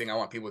big thing I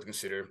want people to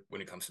consider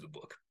when it comes to the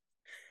book.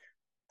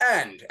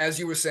 And as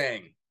you were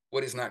saying,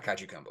 what is not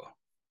Kajukenbo?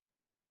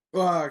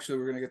 Well, actually,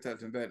 we're gonna get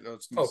that in a bit. Okay.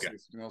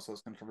 Something else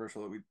that's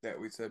controversial that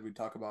we said we'd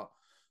talk about.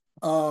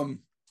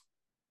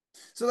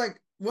 So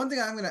like one thing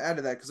I'm gonna add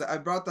to that, because I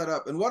brought that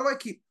up, and why do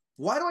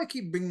I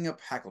keep bringing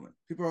up Hackleman?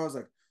 People are always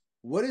like,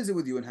 "What is it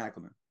with you and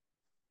Hackleman?"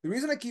 The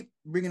reason I keep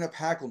bringing up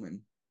Hackleman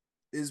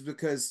is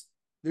because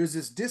there's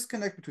this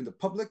disconnect between the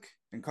public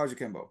and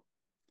Kajukenbo,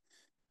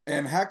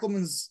 and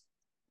Hackleman's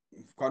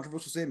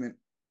controversial statement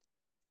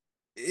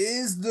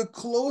is the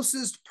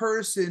closest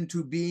person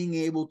to being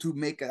able to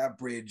make that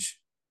bridge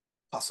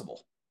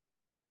possible.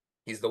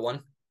 He's the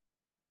one?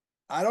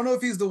 I don't know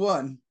if he's the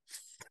one,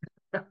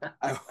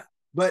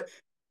 but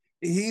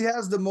he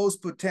has the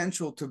most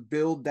potential to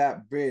build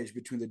that bridge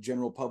between the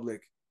general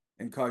public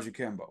and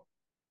Kajukenbo.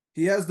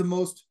 He has the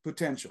most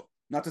potential.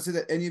 Not to say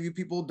that any of you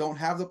people don't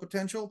have the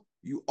potential.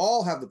 You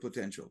all have the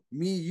potential.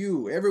 Me,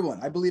 you, everyone.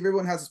 I believe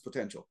everyone has this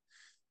potential.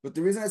 But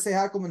the reason I say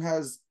Hackleman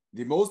has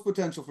the most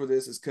potential for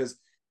this is because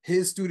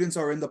his students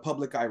are in the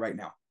public eye right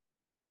now.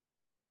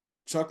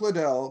 Chuck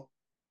Liddell,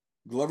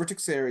 Glover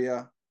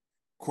Teixeira,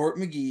 Court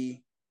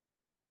McGee,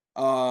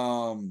 I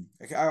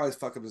always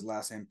fuck up his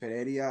last name,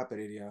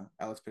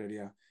 Alex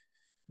Pereira.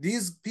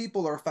 These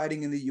people are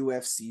fighting in the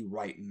UFC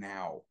right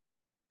now.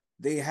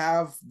 They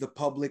have the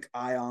public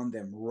eye on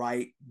them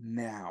right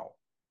now.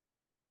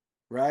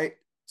 Right?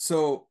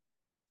 So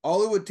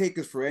all it would take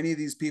is for any of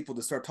these people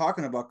to start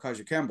talking about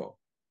Kajukenbo.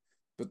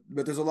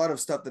 But there's a lot of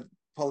stuff that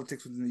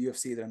politics within the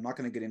UFC that I'm not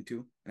going to get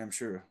into, and I'm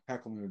sure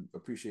Hackleman would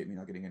appreciate me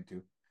not getting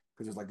into,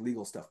 because there's like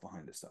legal stuff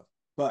behind this stuff.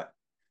 But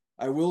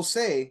I will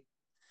say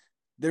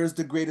there's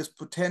the greatest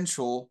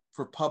potential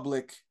for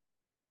public,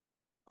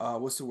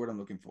 what's the word I'm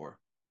looking for?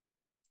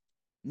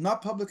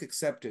 Not public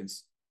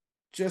acceptance,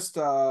 just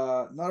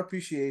not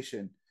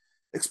appreciation,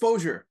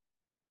 exposure,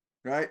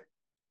 right?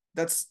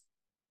 There's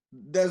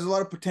a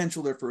lot of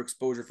potential there for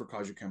exposure for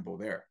Kajukenbo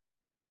there,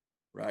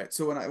 right?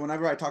 So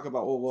whenever I talk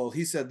about, well,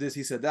 he said this,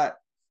 he said that,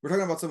 we're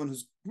talking about someone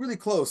who's really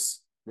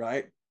close,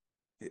 right?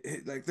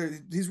 Like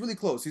he's really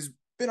close. He's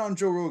been on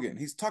Joe Rogan.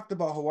 He's talked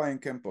about Hawaiian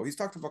Kempo. He's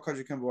talked about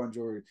Kajukenbo on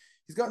Joe Rogan.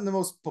 He's gotten the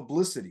most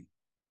publicity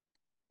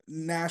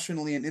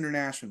nationally and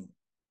internationally.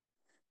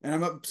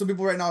 And some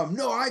people right now,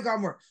 no, I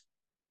got more.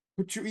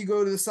 Put your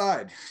ego to the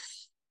side.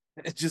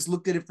 Just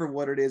look at it for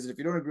what it is. And if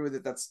you don't agree with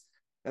it, that's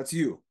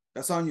you.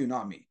 That's on you,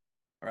 not me.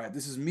 All right,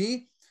 this is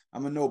me.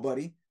 I'm a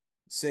nobody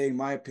saying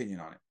my opinion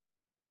on it.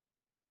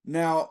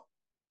 Now,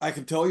 I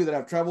can tell you that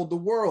I've traveled the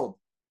world.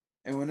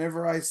 And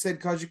whenever I said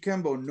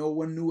Kajukenbo, no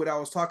one knew what I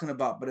was talking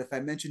about. But if I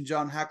mentioned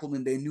John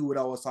Hackleman, they knew what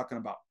I was talking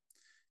about.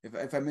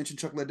 If I mentioned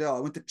Chuck Liddell, I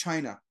went to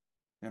China.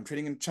 And I'm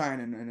training in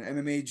China in an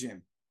MMA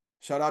gym.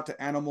 Shout out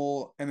to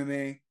Animal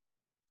MMA.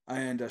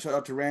 And shout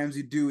out to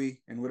Ramsey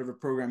Dewey and whatever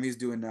program he's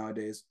doing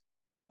nowadays.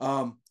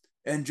 And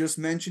just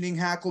mentioning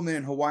Hackleman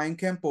and Hawaiian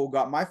Kempo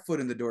got my foot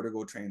in the door to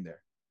go train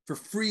there. For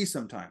free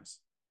sometimes.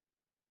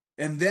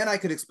 And then I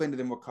could explain to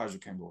them what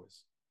Kajukenbo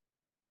is.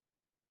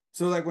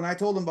 So like when I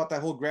told him about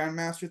that whole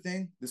grandmaster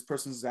thing, this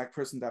person's exact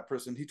person, that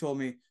person, he told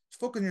me, just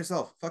focus on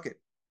yourself. Fuck it.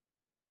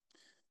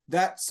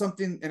 That's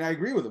something, and I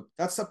agree with him.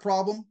 That's a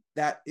problem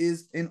that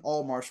is in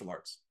all martial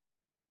arts.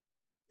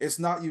 It's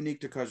not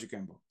unique to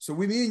Kajukenbo. So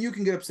me and you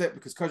can get upset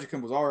because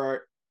Kajukenbo is our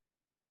art,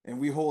 and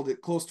we hold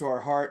it close to our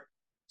heart.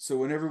 So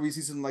whenever we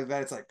see something like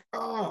that, it's like,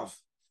 oh,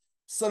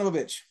 son of a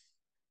bitch.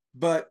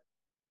 But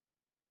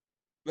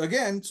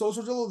again,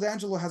 Social Jello with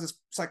Angelo has this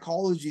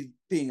psychology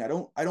thing. I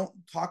don't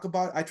talk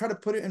about it. I try to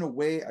put it in a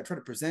way, I try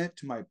to present it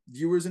to my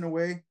viewers in a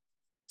way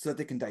so that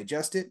they can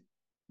digest it.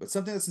 But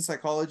something that's in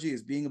psychology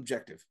is being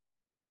objective.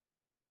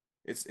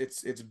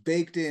 It's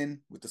baked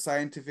in with the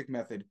scientific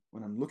method.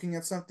 When I'm looking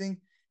at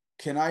something,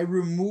 can I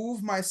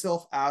remove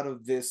myself out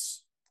of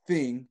this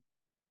thing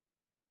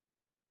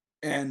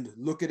and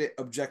look at it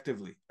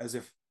objectively, as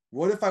if,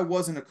 what if I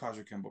wasn't a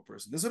Kajukenbo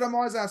person? This is what I'm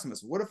always asking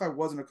myself. What if I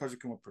wasn't a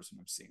Kajukenbo person?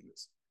 I'm seeing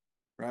this,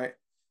 right?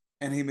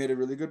 And he made a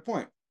really good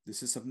point.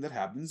 This is something that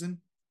happens in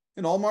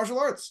all martial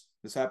arts.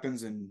 This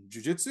happens in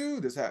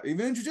jiu-jitsu.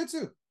 Even in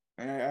jiu-jitsu.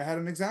 I had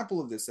an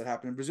example of this that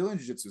happened in Brazilian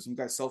jiu-jitsu. Some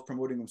guy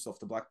self-promoting himself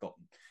to black belt,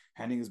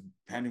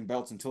 handing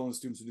belts and telling his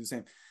students to do the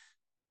same.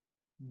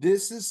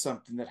 This is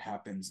something that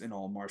happens in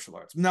all martial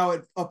arts. Now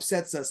it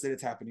upsets us that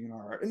it's happening in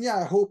our art. And yeah,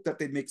 I hope that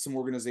they make some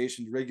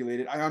organization to regulate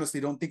it. I honestly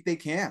don't think they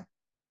can.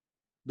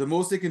 The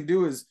most they can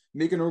do is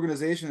make an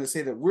organization and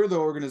say that we're the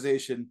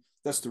organization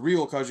that's the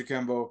real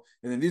Kajukenbo,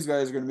 and then these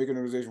guys are going to make an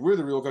organization, we're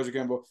the real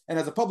Kajukenbo. And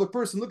as a public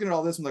person looking at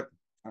all this, I'm like,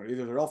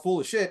 either they're all full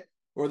of shit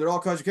or they're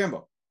all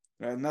Kajukenbo.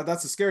 And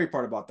that's the scary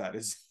part about that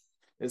is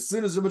as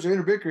soon as there's a bunch of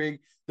inner bickering,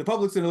 the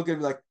public's going to look at it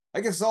and be like,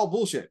 I guess it's all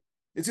bullshit.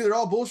 It's either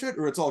all bullshit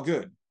or it's all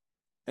good.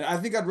 And I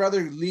think I'd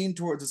rather lean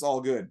towards it's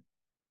all good,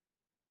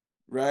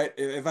 right?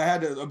 If I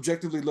had to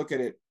objectively look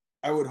at it,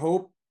 I would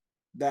hope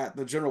that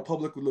the general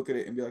public would look at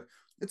it and be like,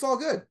 it's all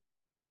good,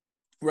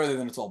 rather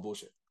than it's all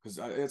bullshit, because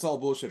it's all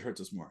bullshit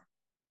hurts us more.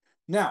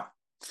 Now,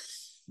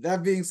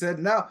 that being said,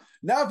 now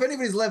if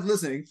anybody's left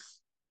listening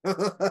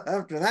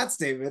after that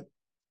statement,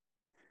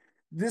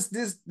 this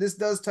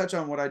does touch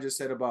on what I just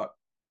said about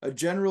a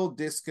general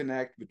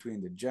disconnect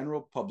between the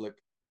general public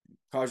and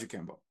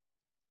Kajukenbo.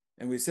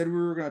 And we said we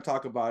were going to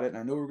talk about it, and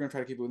I know we're going to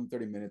try to keep it within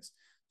 30 minutes.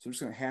 So I'm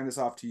just going to hand this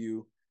off to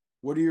you.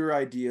 What are your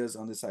ideas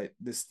on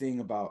this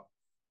thing about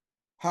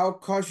how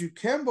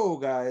Kajukenbo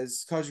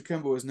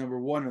is number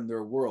one in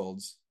their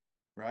worlds,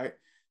 right?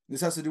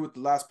 This has to do with the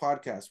last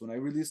podcast. When I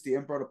released the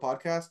Emperado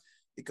podcast,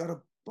 it got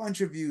a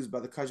bunch of views by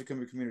the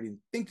Kajukenbo community.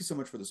 Thank you so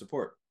much for the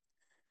support.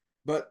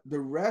 But the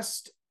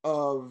rest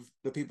of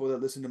the people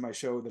that listen to my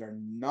show that are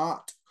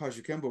not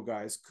Kajukenbo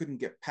guys couldn't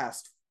get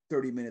past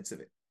 30 minutes of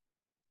it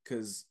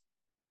because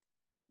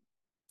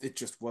it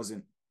just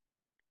wasn't,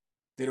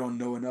 they don't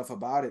know enough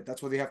about it.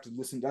 That's why they have to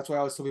listen. That's why I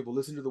always tell people,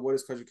 listen to the What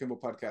is Kajukenbo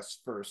podcast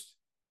first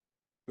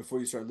before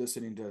you start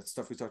listening to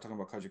stuff we start talking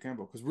about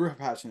Kajukenbo, because we're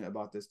passionate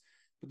about this.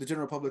 But the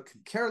general public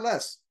can care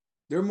less.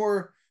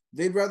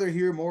 They'd rather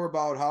hear more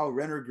about how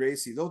Renner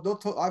Gracie,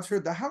 I've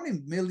heard that. How many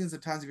millions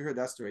of times have you heard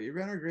that story?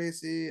 Renner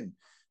Gracie and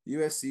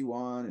USC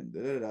won and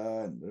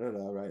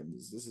da-da-da, right? And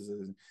this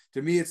is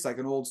to me, it's like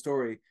an old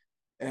story.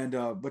 And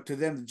but to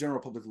them, the general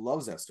public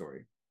loves that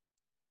story.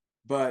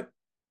 But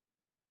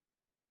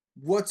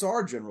what's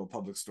our general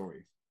public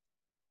story?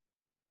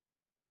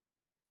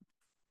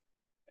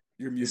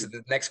 You're muted. This is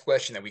the next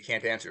question that we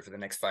can't answer for the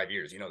next 5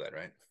 years. You know that,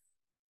 right?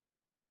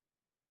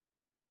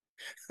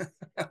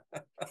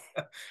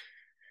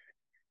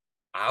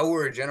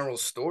 Our general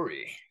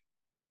story,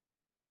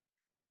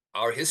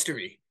 our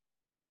history.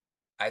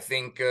 I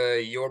think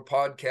your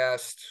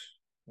podcast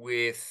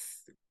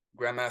with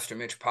Grandmaster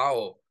Mitch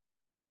Powell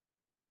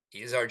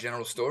is our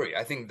general story.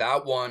 I think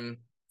that one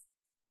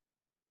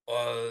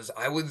was,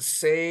 I would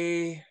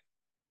say,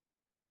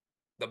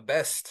 the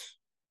best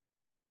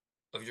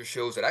of your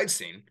shows that I'd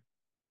seen.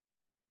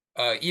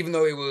 Even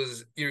though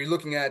you're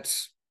looking at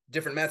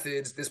different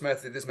methods, this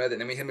method,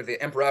 and then we hit with the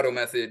Emperado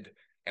method,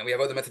 and we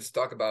have other methods to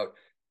talk about.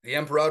 The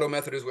Emperado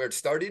method is where it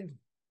started,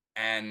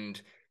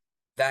 and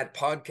that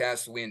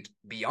podcast went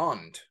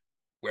beyond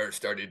where it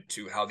started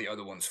to how the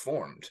other ones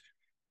formed.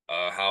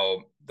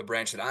 How the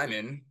branch that I'm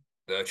in,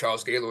 the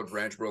Charles Gaylord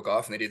branch, broke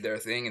off and they did their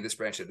thing, and this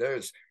branch did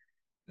theirs.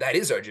 That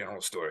is our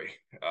general story.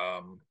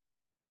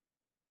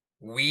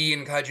 We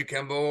in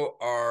Kajukenbo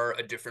are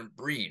a different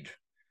breed.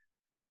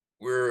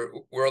 We're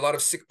a lot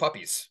of sick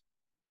puppies,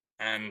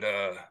 and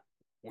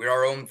we're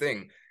our own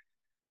thing.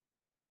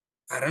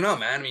 I don't know,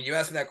 man. I mean, you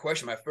asked me that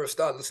question. My first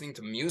thought listening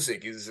to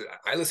music is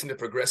I listen to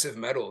progressive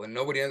metal, and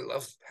nobody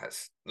else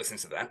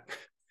listens to that.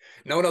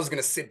 No one else is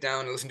going to sit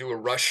down and listen to a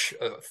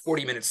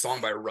 40-minute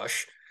song by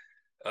Rush.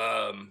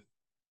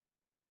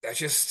 That's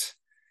just,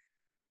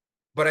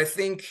 but I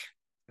think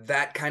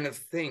that kind of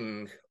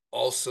thing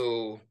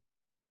also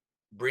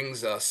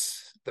brings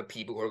us the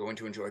people who are going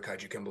to enjoy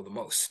Kajukenbo the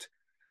most.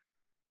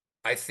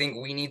 I think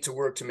we need to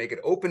work to make it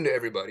open to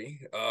everybody.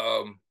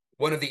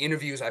 One of the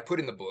interviews I put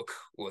in the book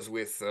was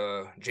with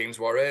James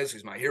Juarez,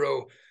 who's my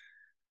hero.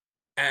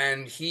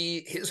 And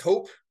his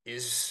hope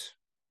is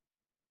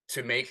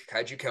to make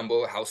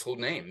Kajukenbo a household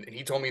name. And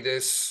he told me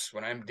this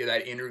when I did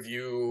that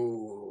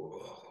interview,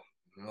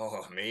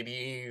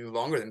 maybe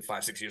longer than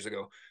 5-6 years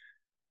ago.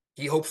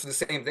 He hopes for the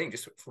same thing,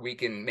 just so we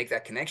can make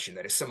that connection,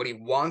 that if somebody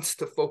wants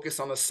to focus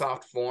on the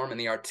soft form and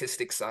the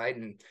artistic side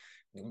and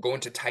go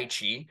into Tai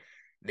Chi,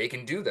 they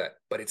can do that.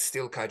 But it's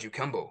still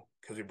Kajukenbo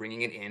because we're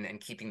bringing it in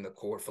and keeping the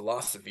core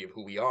philosophy of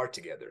who we are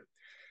together.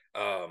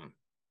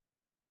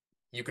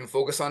 You can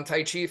focus on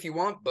Tai Chi if you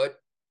want, but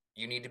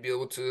you need to be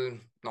able to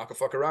knock a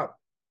fucker out.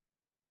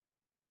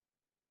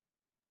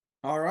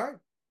 All right.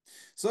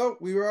 So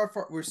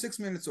we're 6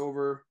 minutes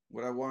over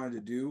what I wanted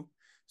to do.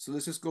 So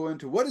let's just go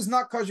into what is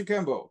not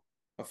Kajukenbo,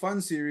 a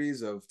fun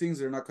series of things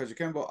that are not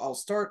Kajukenbo. I'll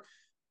start.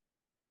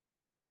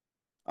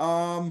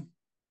 There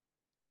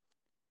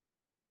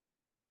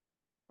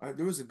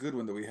was a good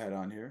one that we had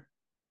on here.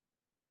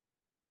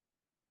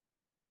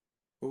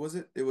 What was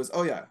it? It was,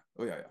 oh yeah.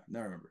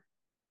 Now I remember.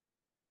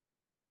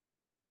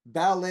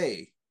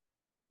 Ballet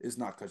is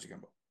not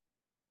Kajukenbo.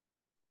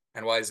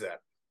 And why is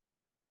that?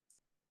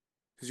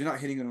 Because you're not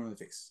hitting anyone in the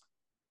face.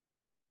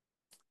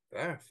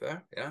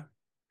 Fair, yeah.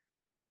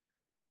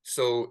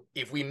 So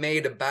if we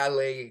made a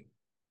ballet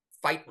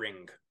fight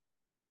ring,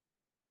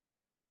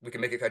 we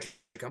can make it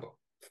Kajukenbo.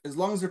 As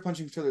long as they're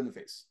punching each other in the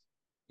face.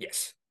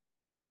 Yes.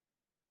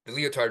 The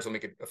leotards will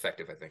make it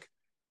effective, I think.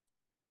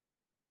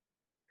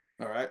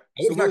 All right.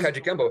 So not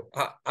Kajukenbo.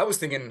 I was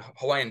thinking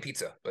Hawaiian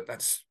pizza, but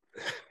that's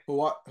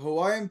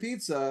Hawaiian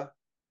pizza.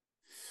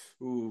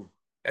 Ooh.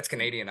 That's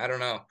Canadian. I don't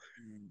know.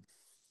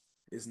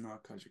 Is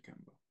not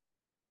Kajukenbo.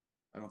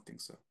 I don't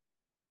think so.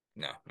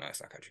 No,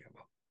 it's not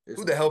Kajukenbo.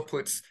 Who the hell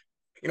puts,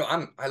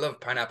 I love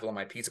pineapple on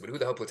my pizza, but who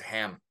the hell puts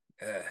ham?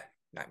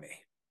 Not me.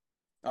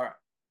 All right.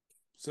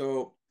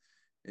 So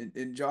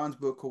in John's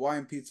book,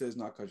 Hawaiian pizza is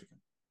not Kajukenbo.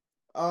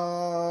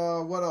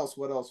 What else?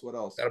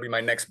 That'll be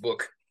my next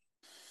book.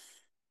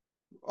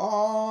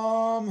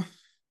 What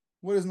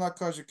is not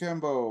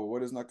Kajukenbo?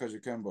 What is not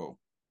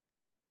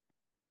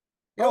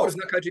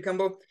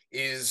Kajukenbo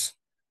is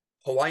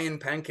Hawaiian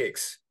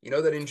pancakes. You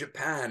know that in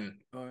Japan,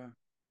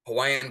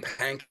 Hawaiian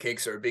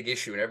pancakes are a big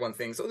issue, and everyone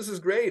thinks, "Oh, this is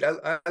great.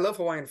 I love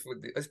Hawaiian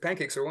food. These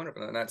pancakes are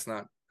wonderful." And that's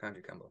not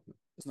Kajukenbo.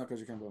 It's not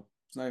Kajukenbo.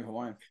 It's not even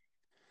Hawaiian.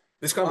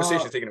 This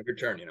conversation is taking a good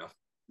turn,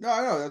 No,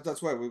 I know.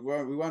 That's why we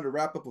wanted to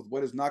wrap up with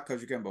what is not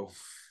Kajukenbo.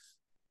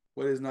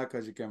 What is not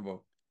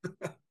Kajukenbo?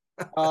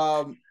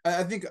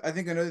 I think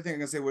another thing I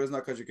can say, what is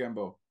not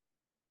Kajukenbo?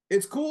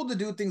 It's cool to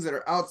do things that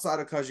are outside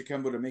of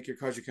Kajukenbo to make your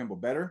Kajukenbo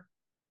better.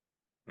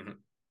 Mm-hmm.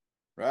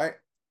 Right?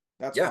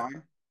 That's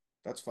fine.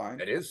 That's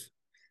fine. It is.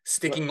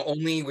 Sticking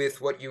only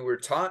with what you were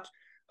taught,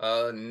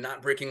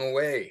 not breaking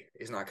away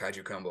is not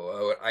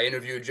Kajukenbo. I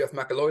interviewed Jeff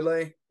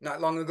McAloyle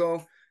not long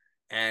ago,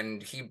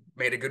 and he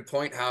made a good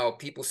point how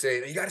people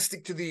say, you got to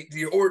stick to the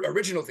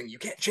original thing. You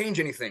can't change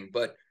anything.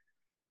 But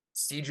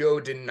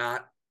Sijo did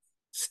not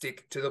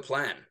stick to the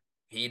plan.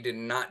 He did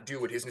not do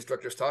what his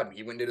instructors taught him.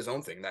 He went and did his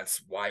own thing.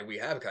 That's why we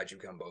have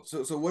Kajukenbo.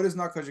 So what is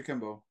not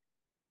Kajukenbo?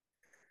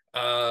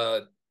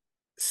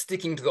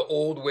 Sticking to the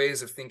old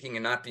ways of thinking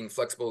and not being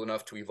flexible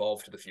enough to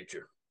evolve to the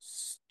future.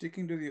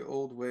 Sticking to the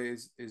old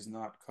ways is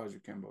not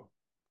Kajukenbo.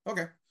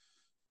 Okay.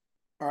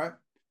 All right.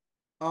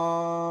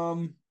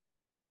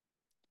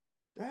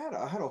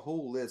 I had a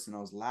whole list and I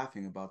was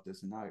laughing about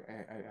this and I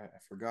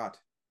forgot.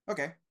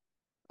 Okay.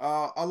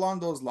 Along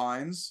those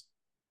lines,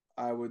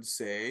 I would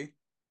say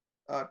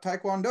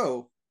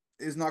Taekwondo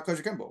is not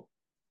Kajukenbo.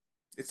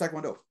 It's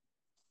Taekwondo.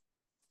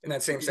 In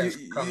that same sense,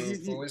 Kung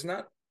Fu is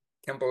not,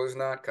 Kempo is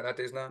not, Karate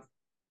is not.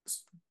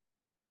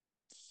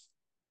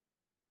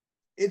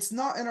 It's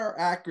not in our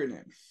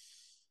acronym.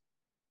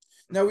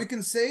 Now we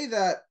can say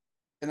that,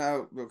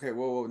 whoa,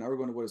 now we're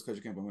going to what is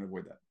Kajukenbo. I'm going to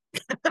avoid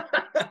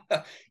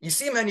that. You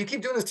see, man, you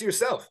keep doing this to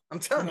yourself. I'm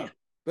telling you.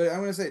 But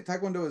I'm going to say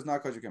Taekwondo is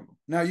not Kajukenbo.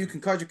 Now you can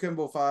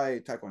Kajukenbo-fy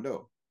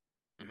Taekwondo.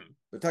 Mm-hmm.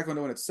 But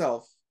Taekwondo in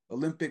itself,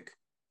 Olympic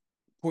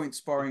point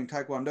sparring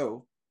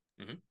Taekwondo,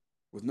 mm-hmm.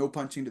 with no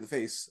punching to the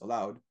face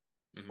allowed,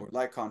 mm-hmm. or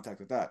light contact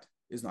with that,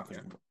 is not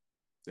Kajukenbo.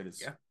 That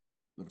is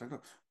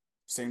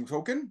Same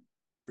token,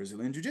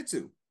 Brazilian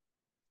Jiu-Jitsu,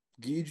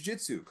 Gi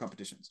Jiu-Jitsu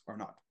competitions are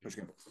not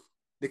Kajukenbo.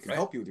 They can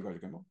help you with your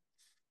Kajukenbo,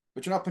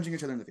 but you're not punching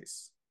each other in the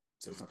face.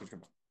 So it's not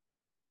Kajukenbo.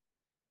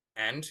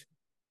 And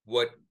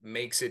what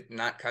makes it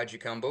not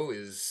Kajukenbo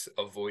is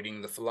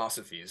avoiding the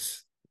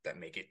philosophies that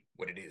make it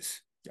what it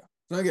is. Yeah.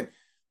 So again,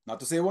 not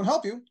to say it won't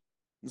help you.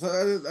 So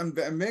I'm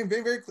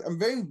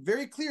very,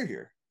 very clear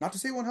here. Not to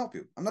say it won't help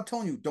you. I'm not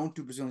telling you don't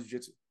do Brazilian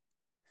Jiu-Jitsu.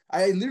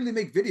 I literally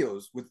make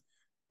videos with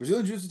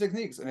Brazilian Jiu-Jitsu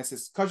techniques, and it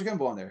says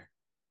Kajukenbo on there,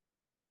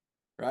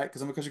 right?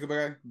 Because I'm a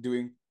Kajukenbo guy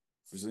doing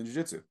Brazilian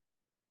Jiu-Jitsu,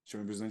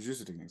 showing Brazilian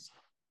Jiu-Jitsu techniques.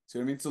 See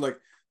what I mean? So like,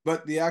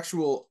 but the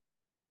actual,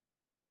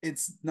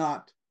 it's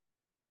not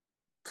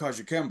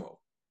Kajukenbo.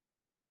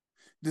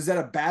 Is that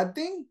a bad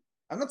thing?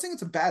 I'm not saying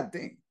it's a bad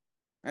thing.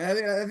 And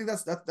I think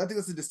that's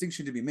a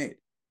distinction to be made.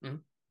 Mm-hmm.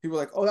 People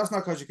are like, oh, that's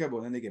not Kajukenbo,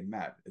 and then they get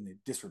mad and they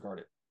disregard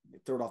it. They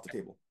throw it off the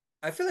table.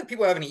 I feel like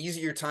people have an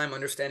easier time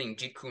understanding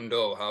Jeet Kune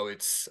Do, how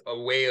it's a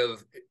way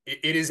of,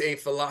 it is a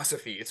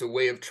philosophy. It's a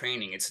way of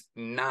training. It's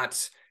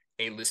not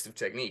a list of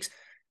techniques.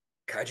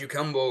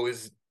 Kajukenbo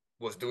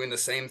was doing the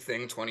same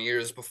thing 20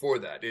 years before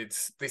that.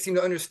 They seem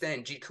to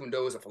understand Jeet Kune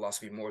Do as a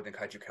philosophy more than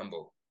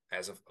Kajukenbo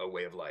as a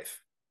way of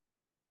life.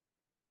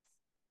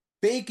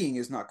 Baking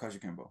is not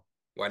Kajukenbo.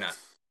 Why not?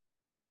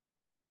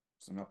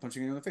 So I'm not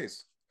punching you in the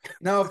face.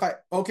 Now,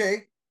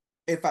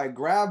 if I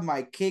grab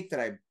my cake that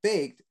I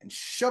baked and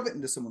shove it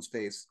into someone's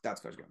face, that's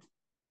Kajukenbo.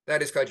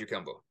 That is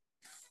Kajukenbo.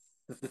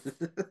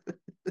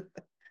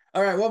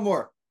 All right, one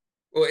more.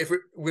 Well,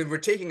 when we're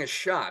taking a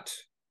shot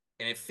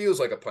and it feels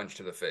like a punch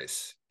to the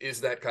face,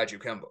 is that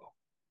Kajukenbo?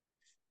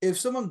 If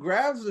someone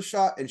grabs the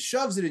shot and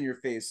shoves it in your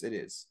face, it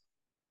is.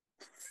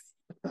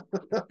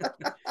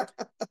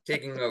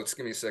 Taking notes.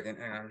 Give me a second.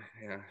 Hang on.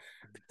 Yeah.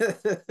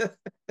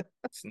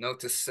 It's note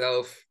to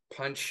self: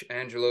 punch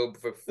Angelo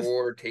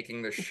before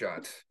taking the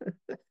shot.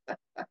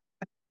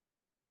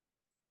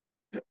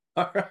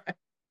 All right.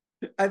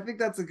 I think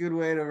that's a good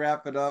way to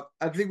wrap it up.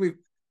 I think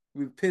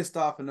we've pissed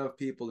off enough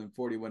people in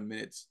 41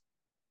 minutes.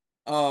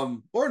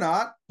 Or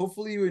not.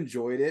 Hopefully you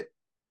enjoyed it.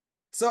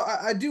 So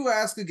I do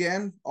ask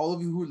again, all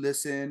of you who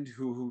listened,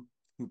 who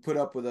put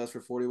up with us for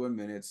 41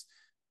 minutes,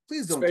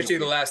 please don't. Especially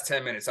the last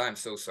 10 minutes. I'm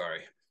so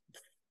sorry.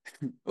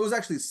 It was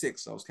actually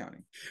 6. I was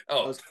counting.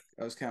 Oh,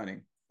 I was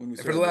counting when we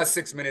for the last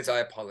 6 minutes. I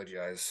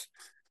apologize.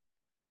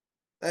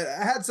 I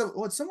had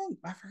someone,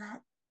 I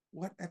forgot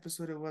what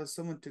episode it was.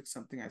 Someone took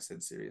something I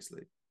said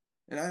seriously,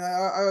 and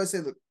I always say,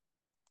 look,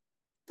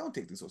 don't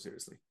take things so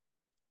seriously.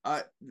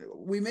 I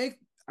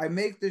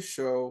make this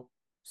show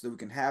so that we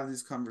can have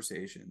these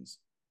conversations,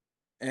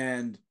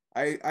 and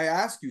I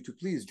ask you to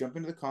please jump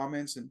into the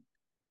comments and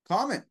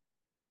comment,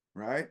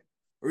 right?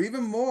 Or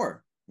even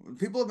more.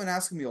 People have been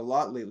asking me a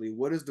lot lately,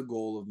 what is the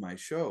goal of my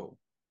show?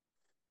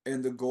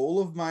 And the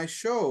goal of my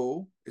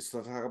show is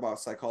to talk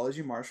about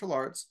psychology, martial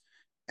arts,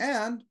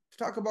 and to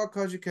talk about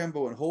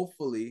Kajukenbo, and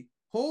hopefully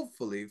for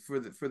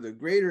the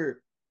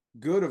greater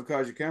good of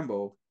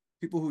Kajukenbo,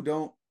 people who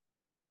don't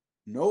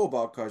know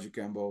about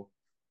Kajukenbo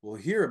will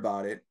hear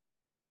about it,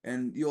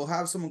 and you'll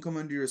have someone come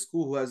into your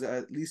school who has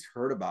at least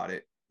heard about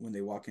it when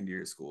they walk into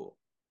your school.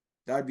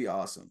 That'd be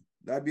awesome.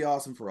 That'd be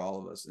awesome for all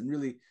of us. And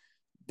really,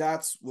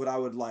 that's what I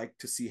would like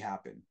to see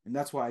happen. And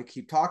that's why I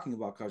keep talking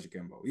about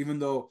Kajukenbo, even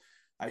though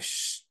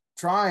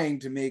trying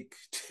to make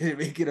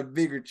it a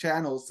bigger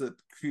channel to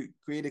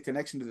create a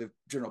connection to the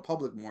general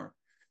public more.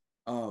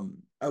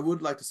 I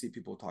would like to see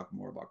people talk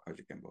more about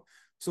Kajukenbo.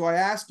 So I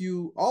ask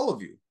you, all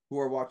of you who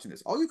are watching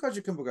this, all you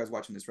Kajukenbo guys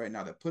watching this right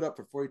now that put up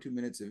for 42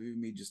 minutes of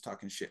me just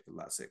talking shit for the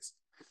last 6,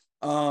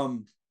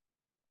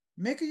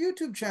 make a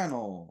YouTube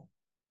channel,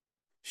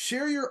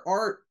 share your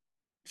art,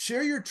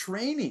 share your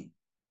training.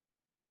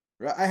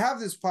 Right? I have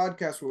this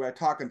podcast where I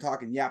talk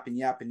and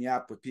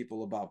yap with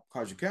people about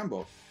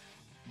Kajukenbo.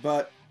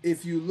 But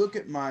if you look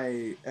at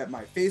my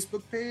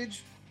Facebook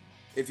page,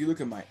 if you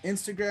look at my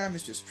Instagram,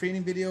 it's just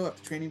training video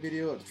after training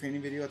video after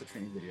training video after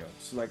training video.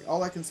 So like,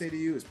 all I can say to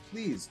you is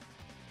please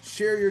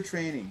share your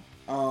training.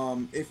 I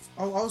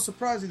was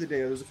surprised the other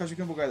day, there's a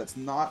Kajukenbo guy that's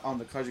not on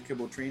the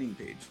Kajukenbo training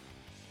page.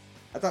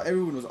 I thought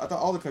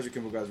all the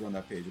Kajukenbo guys were on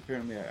that page.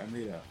 Apparently I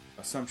made an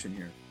assumption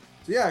here.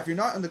 So yeah, if you're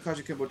not on the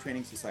Kajukenbo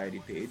Training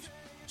Society page,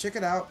 check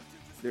it out.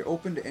 They're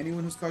open to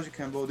anyone who's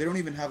Kajukenbo. They don't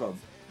even have a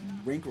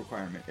rank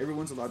requirement.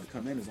 Everyone's allowed to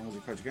come in as long as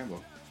they're Kajukenbo.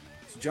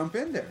 So jump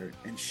in there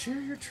and share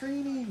your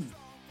training.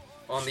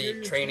 On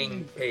the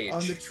training page.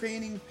 On the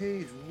training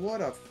page.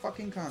 What a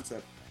fucking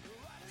concept.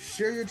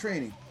 Share your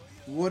training.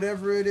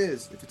 Whatever it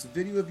is. If it's a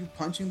video of you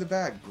punching the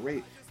bag,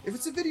 great. If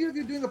it's a video of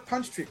you doing a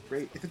punch trick,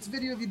 great. If it's a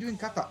video of you doing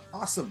kata,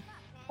 awesome.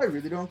 I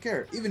really don't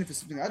care. Even if it's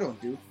something I don't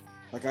do.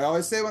 Like I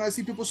always say when I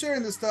see people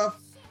sharing this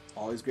stuff,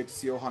 always great to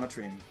see Ohana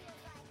training.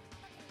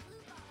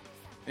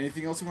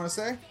 Anything else you want to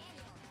say?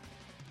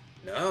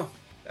 No,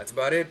 that's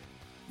about it.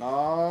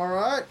 All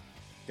right.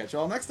 Catch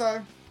y'all next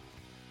time.